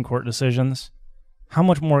Supreme Court decisions, how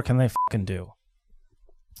much more can they fucking do?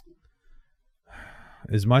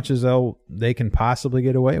 As much as they can possibly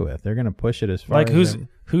get away with. They're going to push it as far as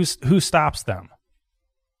who stops them?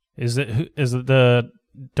 Is it the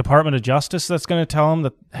Department of Justice that's going to tell them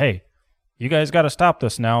that, hey, you guys got to stop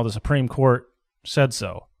this now? The Supreme Court said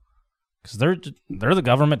so. Because they're the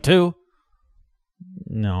government too.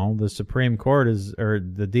 No, the Supreme Court or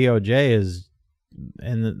the DOJ is,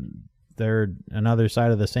 and they're another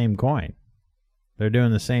side of the same coin. They're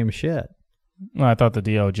doing the same shit. Well, I thought the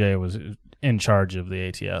DOJ was in charge of the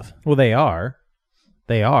ATF. Well, they are,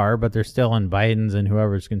 but they're still in Biden's and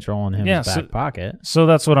whoever's controlling him's back pocket. So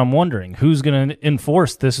that's what I'm wondering. Who's going to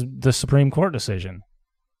enforce this Supreme Court decision?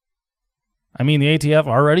 I mean, the ATF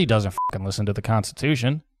already doesn't fucking listen to the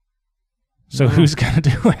Constitution. So who's going to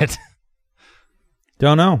do it?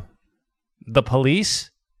 Don't know. The police?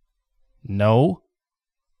 No.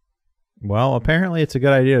 Well, apparently it's a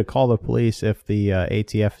good idea to call the police if the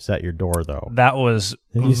ATF is at your door, though. That was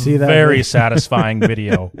Did you see that very satisfying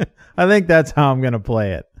video. I think that's how I'm going to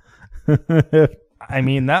play it. I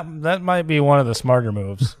mean, that might be one of the smarter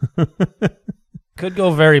moves. Could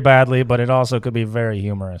go very badly, but it also could be very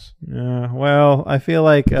humorous. Well, I feel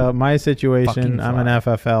like my situation, I'm an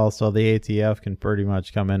FFL, so the ATF can pretty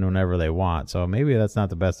much come in whenever they want. So maybe that's not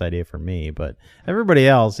the best idea for me. But everybody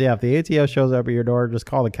else, yeah, if the ATF shows up at your door, just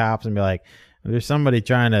call the cops and be like, there's somebody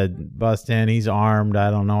trying to bust in. He's armed.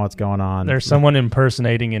 I don't know what's going on. There's someone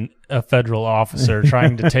impersonating a federal officer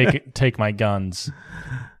trying to take my guns.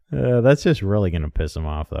 That's just really going to piss him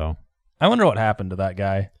off, though. I wonder what happened to that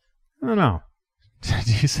guy. I don't know.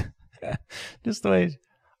 Just the way,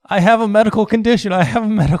 I have a medical condition. Right?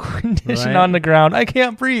 On the ground. I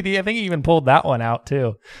can't breathe. I think he even pulled that one out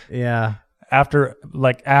too. Yeah. After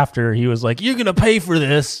he was like, "You're gonna pay for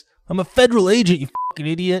this. I'm a federal agent. You fucking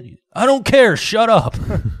idiot. I don't care. Shut up."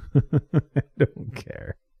 I don't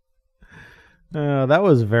care. That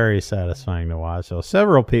was very satisfying to watch. So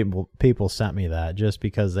several people sent me that just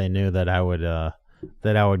because they knew that I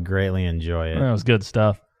would greatly enjoy it. That was good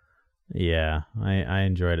stuff. Yeah, I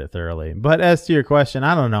enjoyed it thoroughly. But as to your question,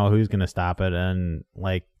 I don't know who's going to stop it. And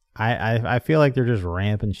like, I feel like they're just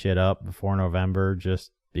ramping shit up before November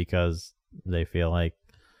just because they feel like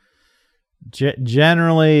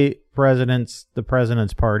generally the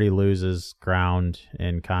president's party loses ground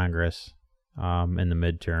in Congress in the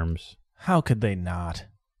midterms. How could they not?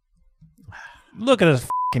 Look at this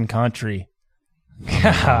fucking country.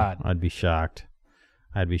 God. I'd be shocked.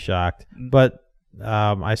 I'd be shocked. But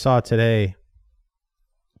I saw today,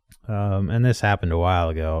 and this happened a while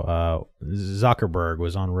ago. Zuckerberg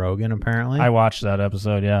was on Rogan apparently. I watched that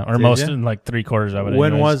episode, yeah, or Did most ya? like 3/4 of it.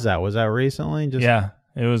 When anyways. was that? Was that recently? Yeah,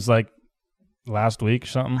 it was like last week or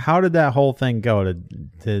something. How did that whole thing go?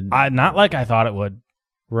 To Not like I thought it would.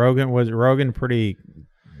 Rogan pretty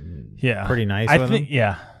Yeah, nice. I with think him?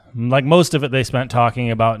 yeah. Like most of it, they spent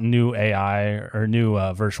talking about new AI or new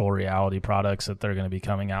virtual reality products that they're going to be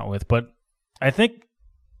coming out with. But I think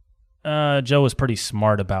Joe was pretty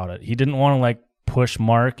smart about it. He didn't want to like push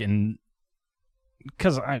Mark, and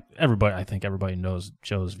because I think everybody knows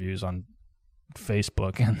Joe's views on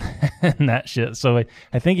Facebook and that shit. So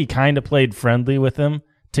I think he kind of played friendly with him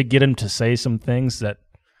to get him to say some things that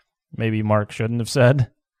maybe Mark shouldn't have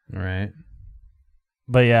said. Right.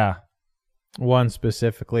 But yeah. One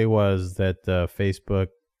specifically was that Facebook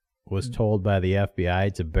was told by the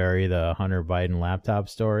FBI to bury the Hunter Biden laptop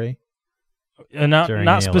story. Not during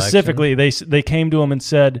the specifically. They came to him and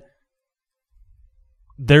said,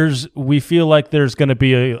 we feel like there's going to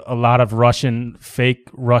be a lot of fake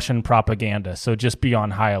Russian propaganda, so just be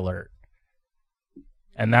on high alert.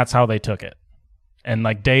 And that's how they took it. And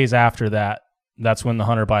like days after that, that's when the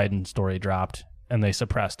Hunter Biden story dropped, and they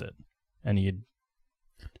suppressed it. And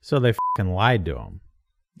So they fucking lied to him.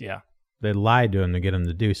 yeah, They lied to him to get him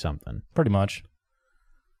to do something. pretty much.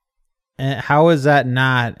 And how is that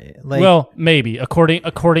not like? Well, maybe according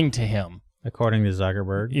to him. According to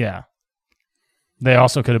Zuckerberg. Yeah. They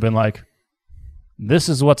also could have been like, this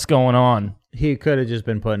is what's going on. He could have just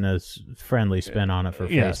been putting a friendly spin on it for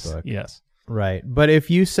Facebook. Yes. Right. But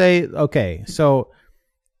if you say, okay, so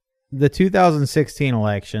the 2016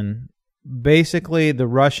 election, basically the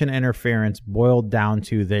Russian interference boiled down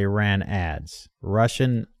to they ran ads.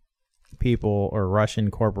 Russian people or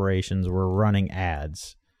Russian corporations were running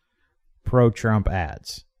ads, pro-Trump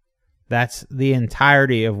ads. That's the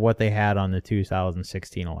entirety of what they had on the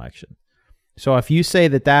 2016 election. So if you say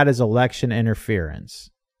that that is election interference,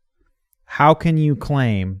 how can you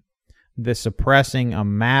claim that suppressing a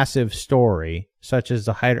massive story such as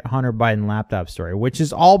the Hunter Biden laptop story, which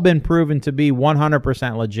has all been proven to be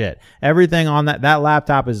 100% legit? Everything on that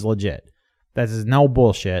laptop is legit. That is no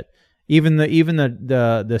bullshit. Even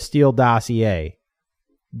the Steele dossier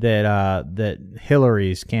that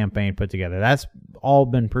Hillary's campaign put together, that's all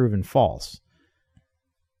been proven false.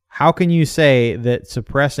 How can you say that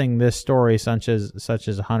suppressing this story, such as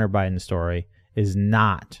a Hunter Biden story, is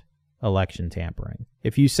not election tampering?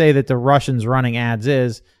 If you say that the Russians running ads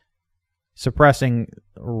is, suppressing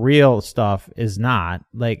real stuff is not,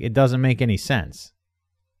 like, it doesn't make any sense.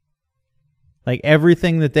 Like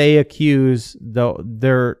everything that they accuse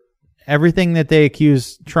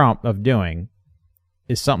Trump of doing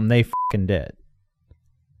is something they fucking did.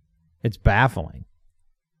 It's baffling.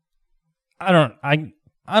 I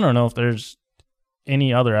don't know if there's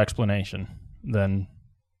any other explanation than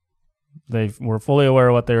they were fully aware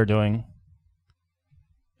of what they were doing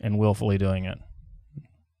and willfully doing it.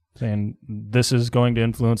 Saying this is going to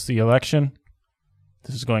influence the election.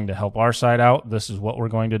 This is going to help our side out. This is what we're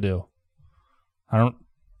going to do. I don't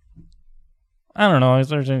know. Is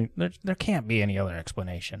there can't be any other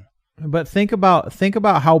explanation. But think about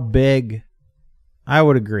how big. I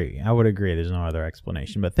would agree. There's no other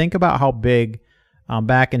explanation. But think about how big,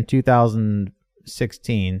 back in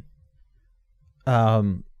 2016,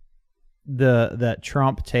 that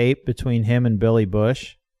Trump tape between him and Billy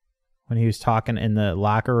Bush, when he was talking in the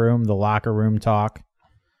locker room talk.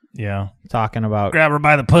 Yeah, talking about grab her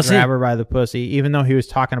by the pussy. Even though he was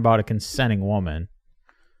talking about a consenting woman.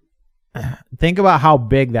 Think about how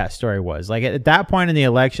big that story was. Like at that point in the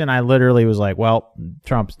election, I literally was like, well,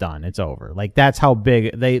 Trump's done. It's over. Like that's how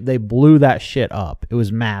big they blew that shit up. It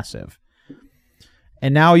was massive.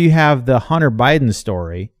 And now you have the Hunter Biden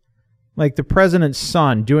story, like the president's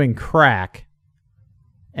son doing crack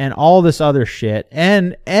and all this other shit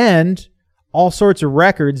and all sorts of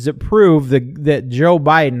records that prove that Joe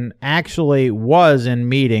Biden actually was in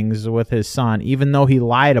meetings with his son, even though he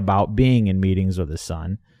lied about being in meetings with his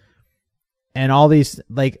son. And all these,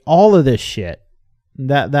 like, all of this shit,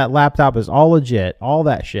 that laptop is all legit, all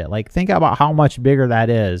that shit. Like, think about how much bigger that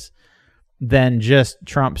is than just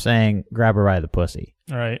Trump saying, grab her by the pussy.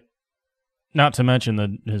 All right. Not to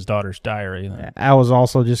mention his daughter's diary. I was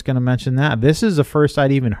also just going to mention that. This is the first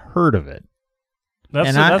I'd even heard of it. That's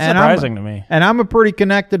surprising to me. And I'm a pretty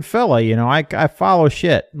connected fella, you know. I follow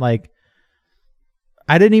shit. Like,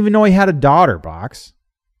 I didn't even know he had a daughter, Box.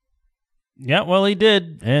 Yeah, well, he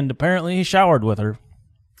did, and apparently he showered with her.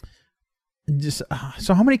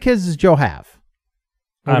 So how many kids does Joe have?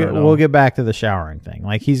 I don't know. We'll get back to the showering thing.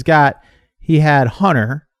 Like he's got he had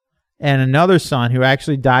Hunter and another son who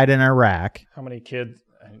actually died in Iraq. How many kids?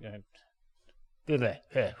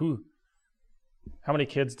 Who? How many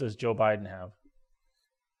kids does Joe Biden have?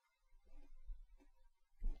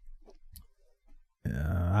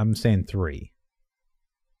 I'm saying 3.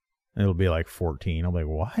 It'll be like 14. I'll be like,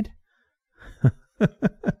 what?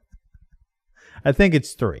 I think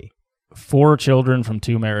it's 3. 4 children from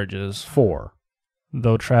 2 marriages. 4.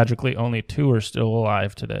 Though tragically only 2 are still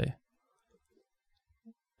alive today.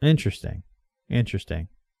 Interesting.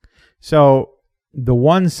 So the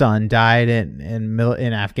one son died in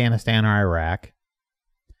Afghanistan or Iraq,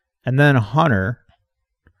 and then Hunter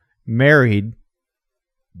married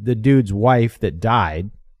the dude's wife that died,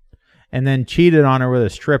 and then cheated on her with a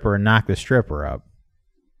stripper and knocked the stripper up.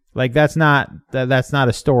 Like that's not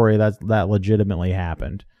a story that legitimately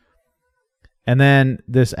happened. And then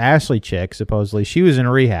this Ashley chick, supposedly she was in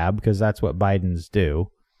rehab because that's what Bidens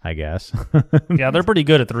do, I guess. Yeah, they're pretty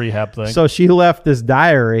good at the rehab thing. So she left this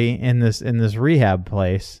diary in this rehab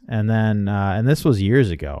place, and then and this was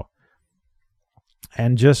years ago.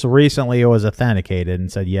 And just recently it was authenticated and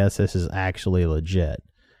said, yes, this is actually legit.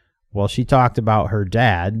 Well, she talked about her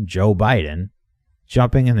dad, Joe Biden,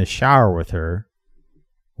 jumping in the shower with her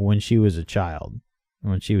when she was a child,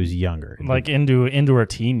 when she was younger. Like into her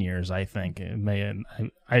teen years, I think.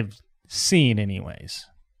 I've seen anyways.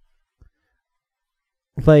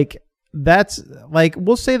 Like, that's, like,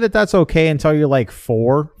 we'll say that that's okay until you're like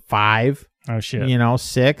 4, 5. Oh, shit.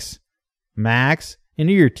 6, max.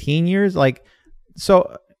 Into your teen years, like,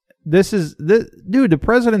 so dude, the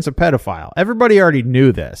president's a pedophile. Everybody already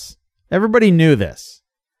knew this. Everybody knew this.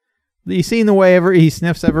 You seen the way he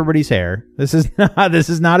sniffs everybody's hair. This is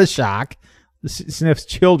not a shock. This sniffs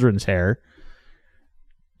children's hair.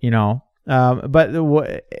 But the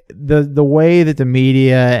way that the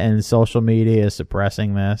media and social media is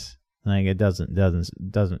suppressing this, like, it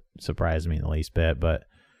doesn't surprise me in the least bit. But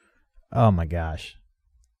oh my gosh,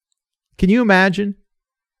 can you imagine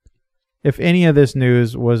if any of this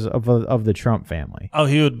news was of the Trump family? Oh,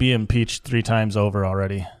 he would be impeached 3 times over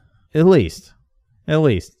already. At least,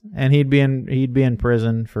 and he'd be in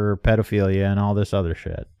prison for pedophilia and all this other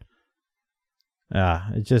shit.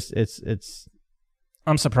 It's.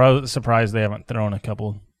 I'm surprised they haven't thrown a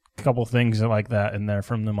couple things like that in there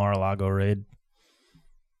from the Mar-a-Lago raid.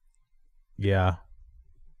 Yeah,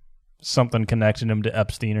 something connecting him to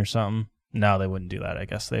Epstein or something. No, they wouldn't do that. I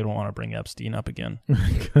guess they don't want to bring Epstein up again.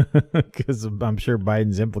 Because I'm sure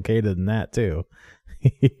Biden's implicated in that too.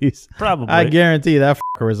 Probably. I guarantee that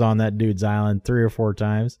fucker was on that dude's island 3 or 4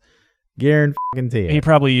 times. Guarantee it. He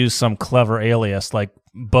probably used some clever alias like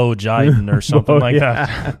Bo Jiden or something like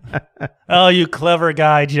that. Oh, you clever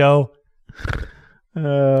guy, Joe.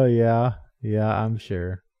 Oh, yeah. Yeah, I'm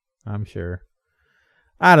sure.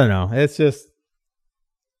 I don't know. It's just,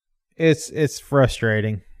 it's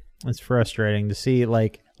frustrating. It's frustrating to see,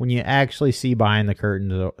 like, when you actually see behind the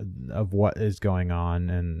curtains of what is going on.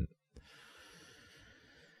 And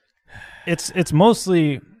it's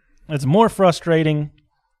more frustrating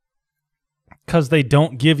because they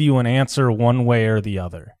don't give you an answer one way or the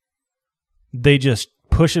other. They just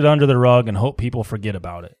push it under the rug and hope people forget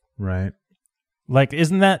about it. Right. Like,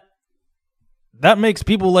 isn't that makes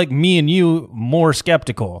people like me and you more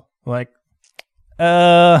skeptical? Like,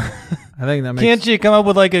 I think that makes... Can't you come up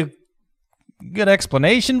with like a good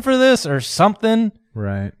explanation for this or something?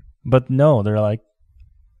 Right. But no, they're like,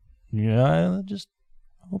 yeah, just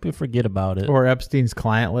hope you forget about it. Or Epstein's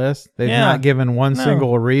client list. They've not given one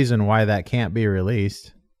single reason why that can't be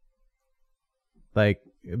released. Like,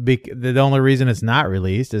 the only reason it's not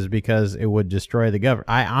released is because it would destroy the government.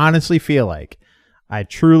 I honestly feel like, I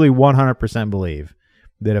truly 100% believe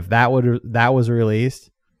that if that was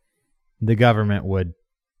released, the government would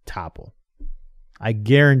topple. I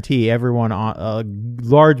guarantee everyone, a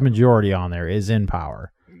large majority on there, is in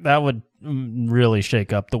power. That would really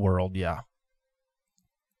shake up the world, yeah.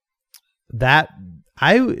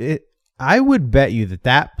 I would bet you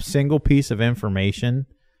that single piece of information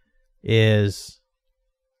is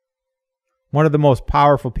one of the most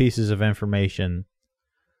powerful pieces of information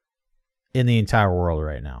in the entire world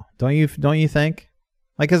right now. Don't you think?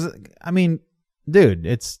 Like, 'cause, I mean, dude,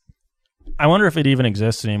 it's... I wonder if it even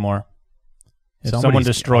exists anymore. If someone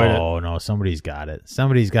destroyed it. Oh, no, somebody's got it.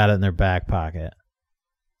 Somebody's got it in their back pocket.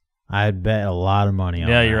 I'd bet a lot of money on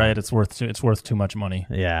that. Yeah, you're right. It's worth too much money.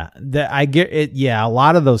 Yeah. I get it. Yeah, a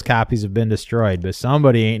lot of those copies have been destroyed, but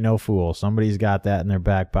somebody ain't no fool. Somebody's got that in their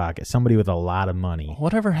back pocket. Somebody with a lot of money.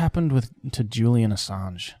 Whatever happened to Julian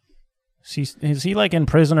Assange? Is he like in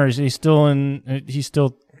prison, or is he still in? He's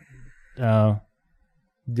still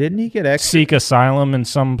Didn't he get seek asylum in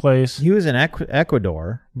some place? He was in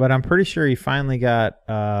Ecuador, but I'm pretty sure he finally got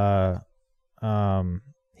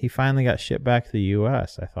shipped back to the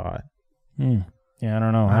U.S. I thought. Yeah, I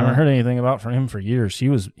don't know. I haven't heard anything about from him for years. He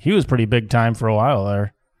was pretty big time for a while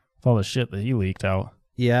there, with all the shit that he leaked out.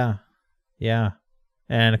 Yeah,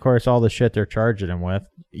 and of course all the shit they're charging him with.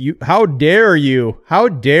 How dare you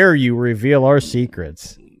reveal our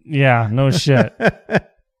secrets? Yeah, no shit.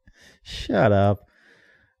 Shut up.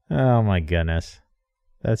 Oh my goodness.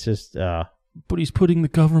 That's just But he's putting the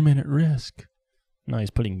government at risk. No, he's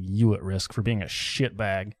putting you at risk for being a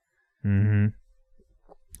shitbag. Mm-hmm.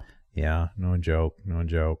 Yeah, no joke.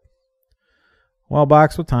 Well,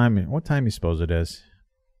 Box, what time you suppose it is?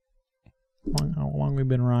 How long we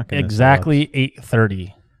been rocking? Exactly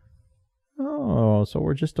 8:30. Oh, so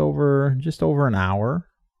we're just over an hour.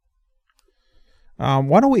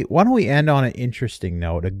 Why don't we end on an interesting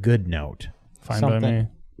note, a good note? Fine by me.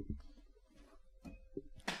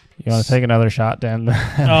 You want to take another shot, Dan?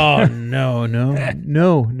 Oh,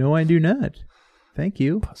 no, I do not. Thank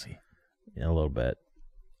you. Pussy. Yeah, a little bit.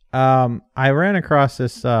 I ran across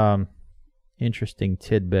this interesting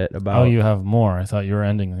tidbit about. Oh, you have more. I thought you were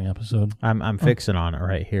ending the episode. I'm fixing on it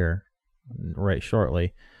right here, right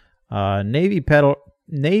shortly. Navy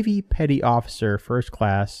Petty Officer First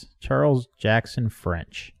Class Charles Jackson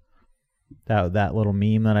French. That little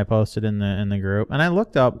meme that I posted in the group, and I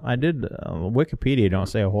looked up. I did Wikipedia. Don't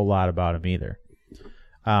say a whole lot about him either.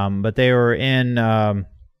 But they were in.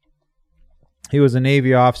 He was a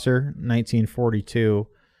Navy officer, 1942.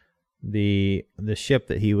 The ship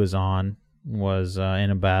that he was on was in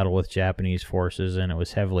a battle with Japanese forces, and it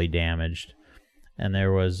was heavily damaged. And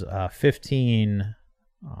there was 15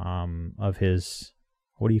 of his,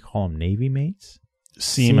 what do you call them, Navy mates?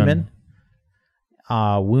 Seamen.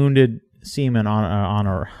 Wounded seamen on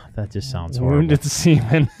a, that just sounds horrible. Wounded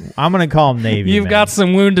seamen. I'm going to call them Navy You've men. got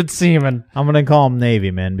some wounded seamen. I'm going to call them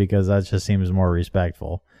Navy men because that just seems more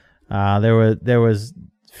respectful. There was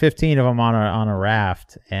 15 of them on a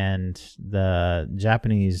raft, and the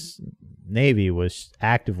Japanese Navy was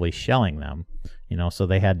actively shelling them, so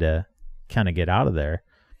they had to kind of get out of there.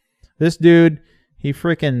 This dude, he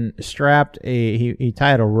freaking he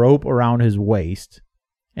tied a rope around his waist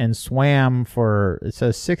and swam for, it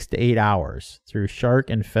says, 6 to 8 hours through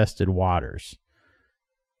shark-infested waters,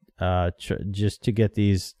 just to get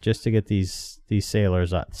these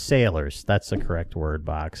sailors out. Sailors, that's the correct word,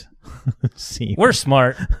 Box. We're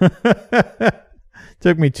smart.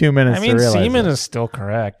 Took me 2 minutes to realize seaman that. is still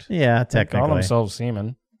correct. Yeah, technically. They call themselves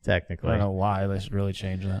seamen. Technically. I don't know why. They should really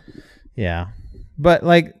change that. Yeah. But,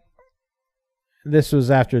 this was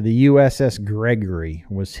after the USS Gregory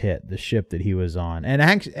was hit, the ship that he was on. And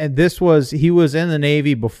actually, he was in the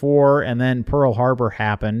Navy before, and then Pearl Harbor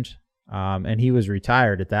happened, and he was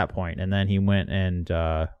retired at that point. And then he went and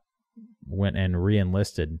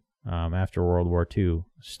re-enlisted after World War II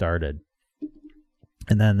started.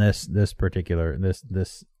 And then this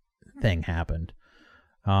thing happened.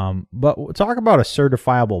 But we'll talk about a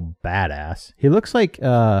certifiable badass. He looks like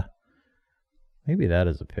maybe that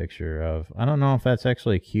is a picture of, I don't know if that's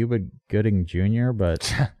actually Cuba Gooding Jr.,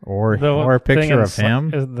 but or a picture of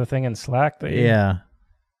him. Is the thing in Slack that yeah.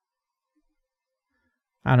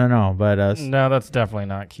 I don't know, but no, that's definitely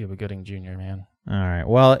not Cuba Gooding Jr., man. All right.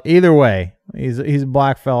 Well, either way, he's a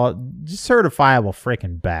black fella, just certifiable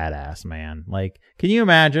freaking badass, man. Can you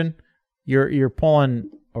imagine you're pulling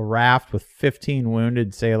a raft with 15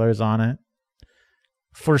 wounded sailors on it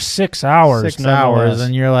for 6 hours? 6 hours,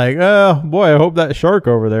 and you're like, oh boy, I hope that shark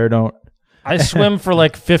over there don't. I swim for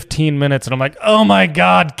 15 minutes, and I'm like, oh my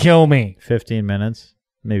god, kill me. 15 minutes,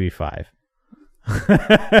 maybe 5.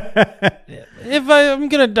 If I'm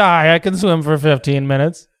gonna die, I can swim for 15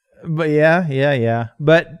 minutes. But yeah.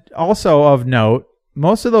 But also of note,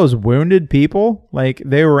 most of those wounded people,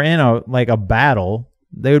 they were in a battle.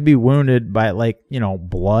 They would be wounded by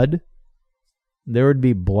blood. There would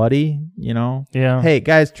be bloody, Yeah. Hey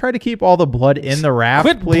guys, try to keep all the blood in the raft,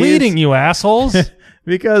 Quit please. bleeding, you assholes.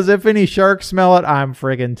 Because if any sharks smell it, I'm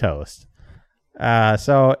friggin' toast.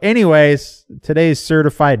 So anyways, today's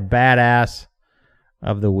certified badass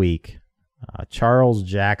of the week. Charles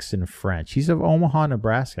Jackson French. He's of Omaha,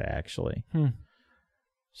 Nebraska, actually.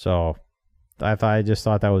 So I just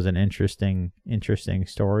thought that was an interesting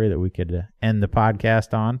story that we could end the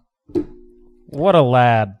podcast on. What a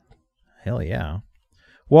lad. Hell yeah.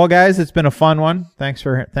 Well, guys, it's been a fun one. Thanks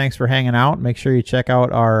for hanging out. Make sure you check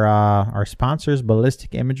out our sponsors,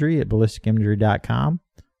 Ballistic Imagery at ballisticimagery.com,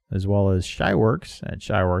 as well as Shyworks at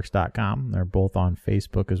shyworks.com. They're both on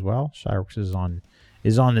Facebook as well. Shyworks is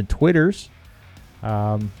on the Twitters.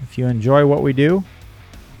 If you enjoy what we do,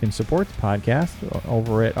 can support the podcast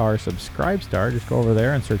over at our Subscribe Star. Just go over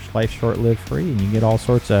there and search Life Short, Live Free, and you get all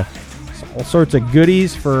sorts of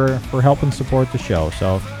goodies for helping support the show.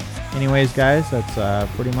 So, anyways, guys,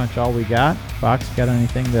 that's pretty much all we got. Fox, got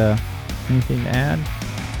anything to add?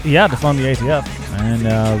 Yeah, defund the ATF. And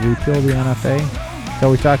repeal the NFA.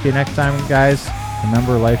 Until we talk to you next time, guys,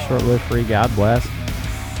 remember, life short, live free. God bless.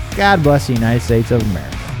 God bless the United States of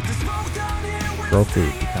America. Grow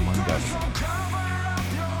food, become ungovernable.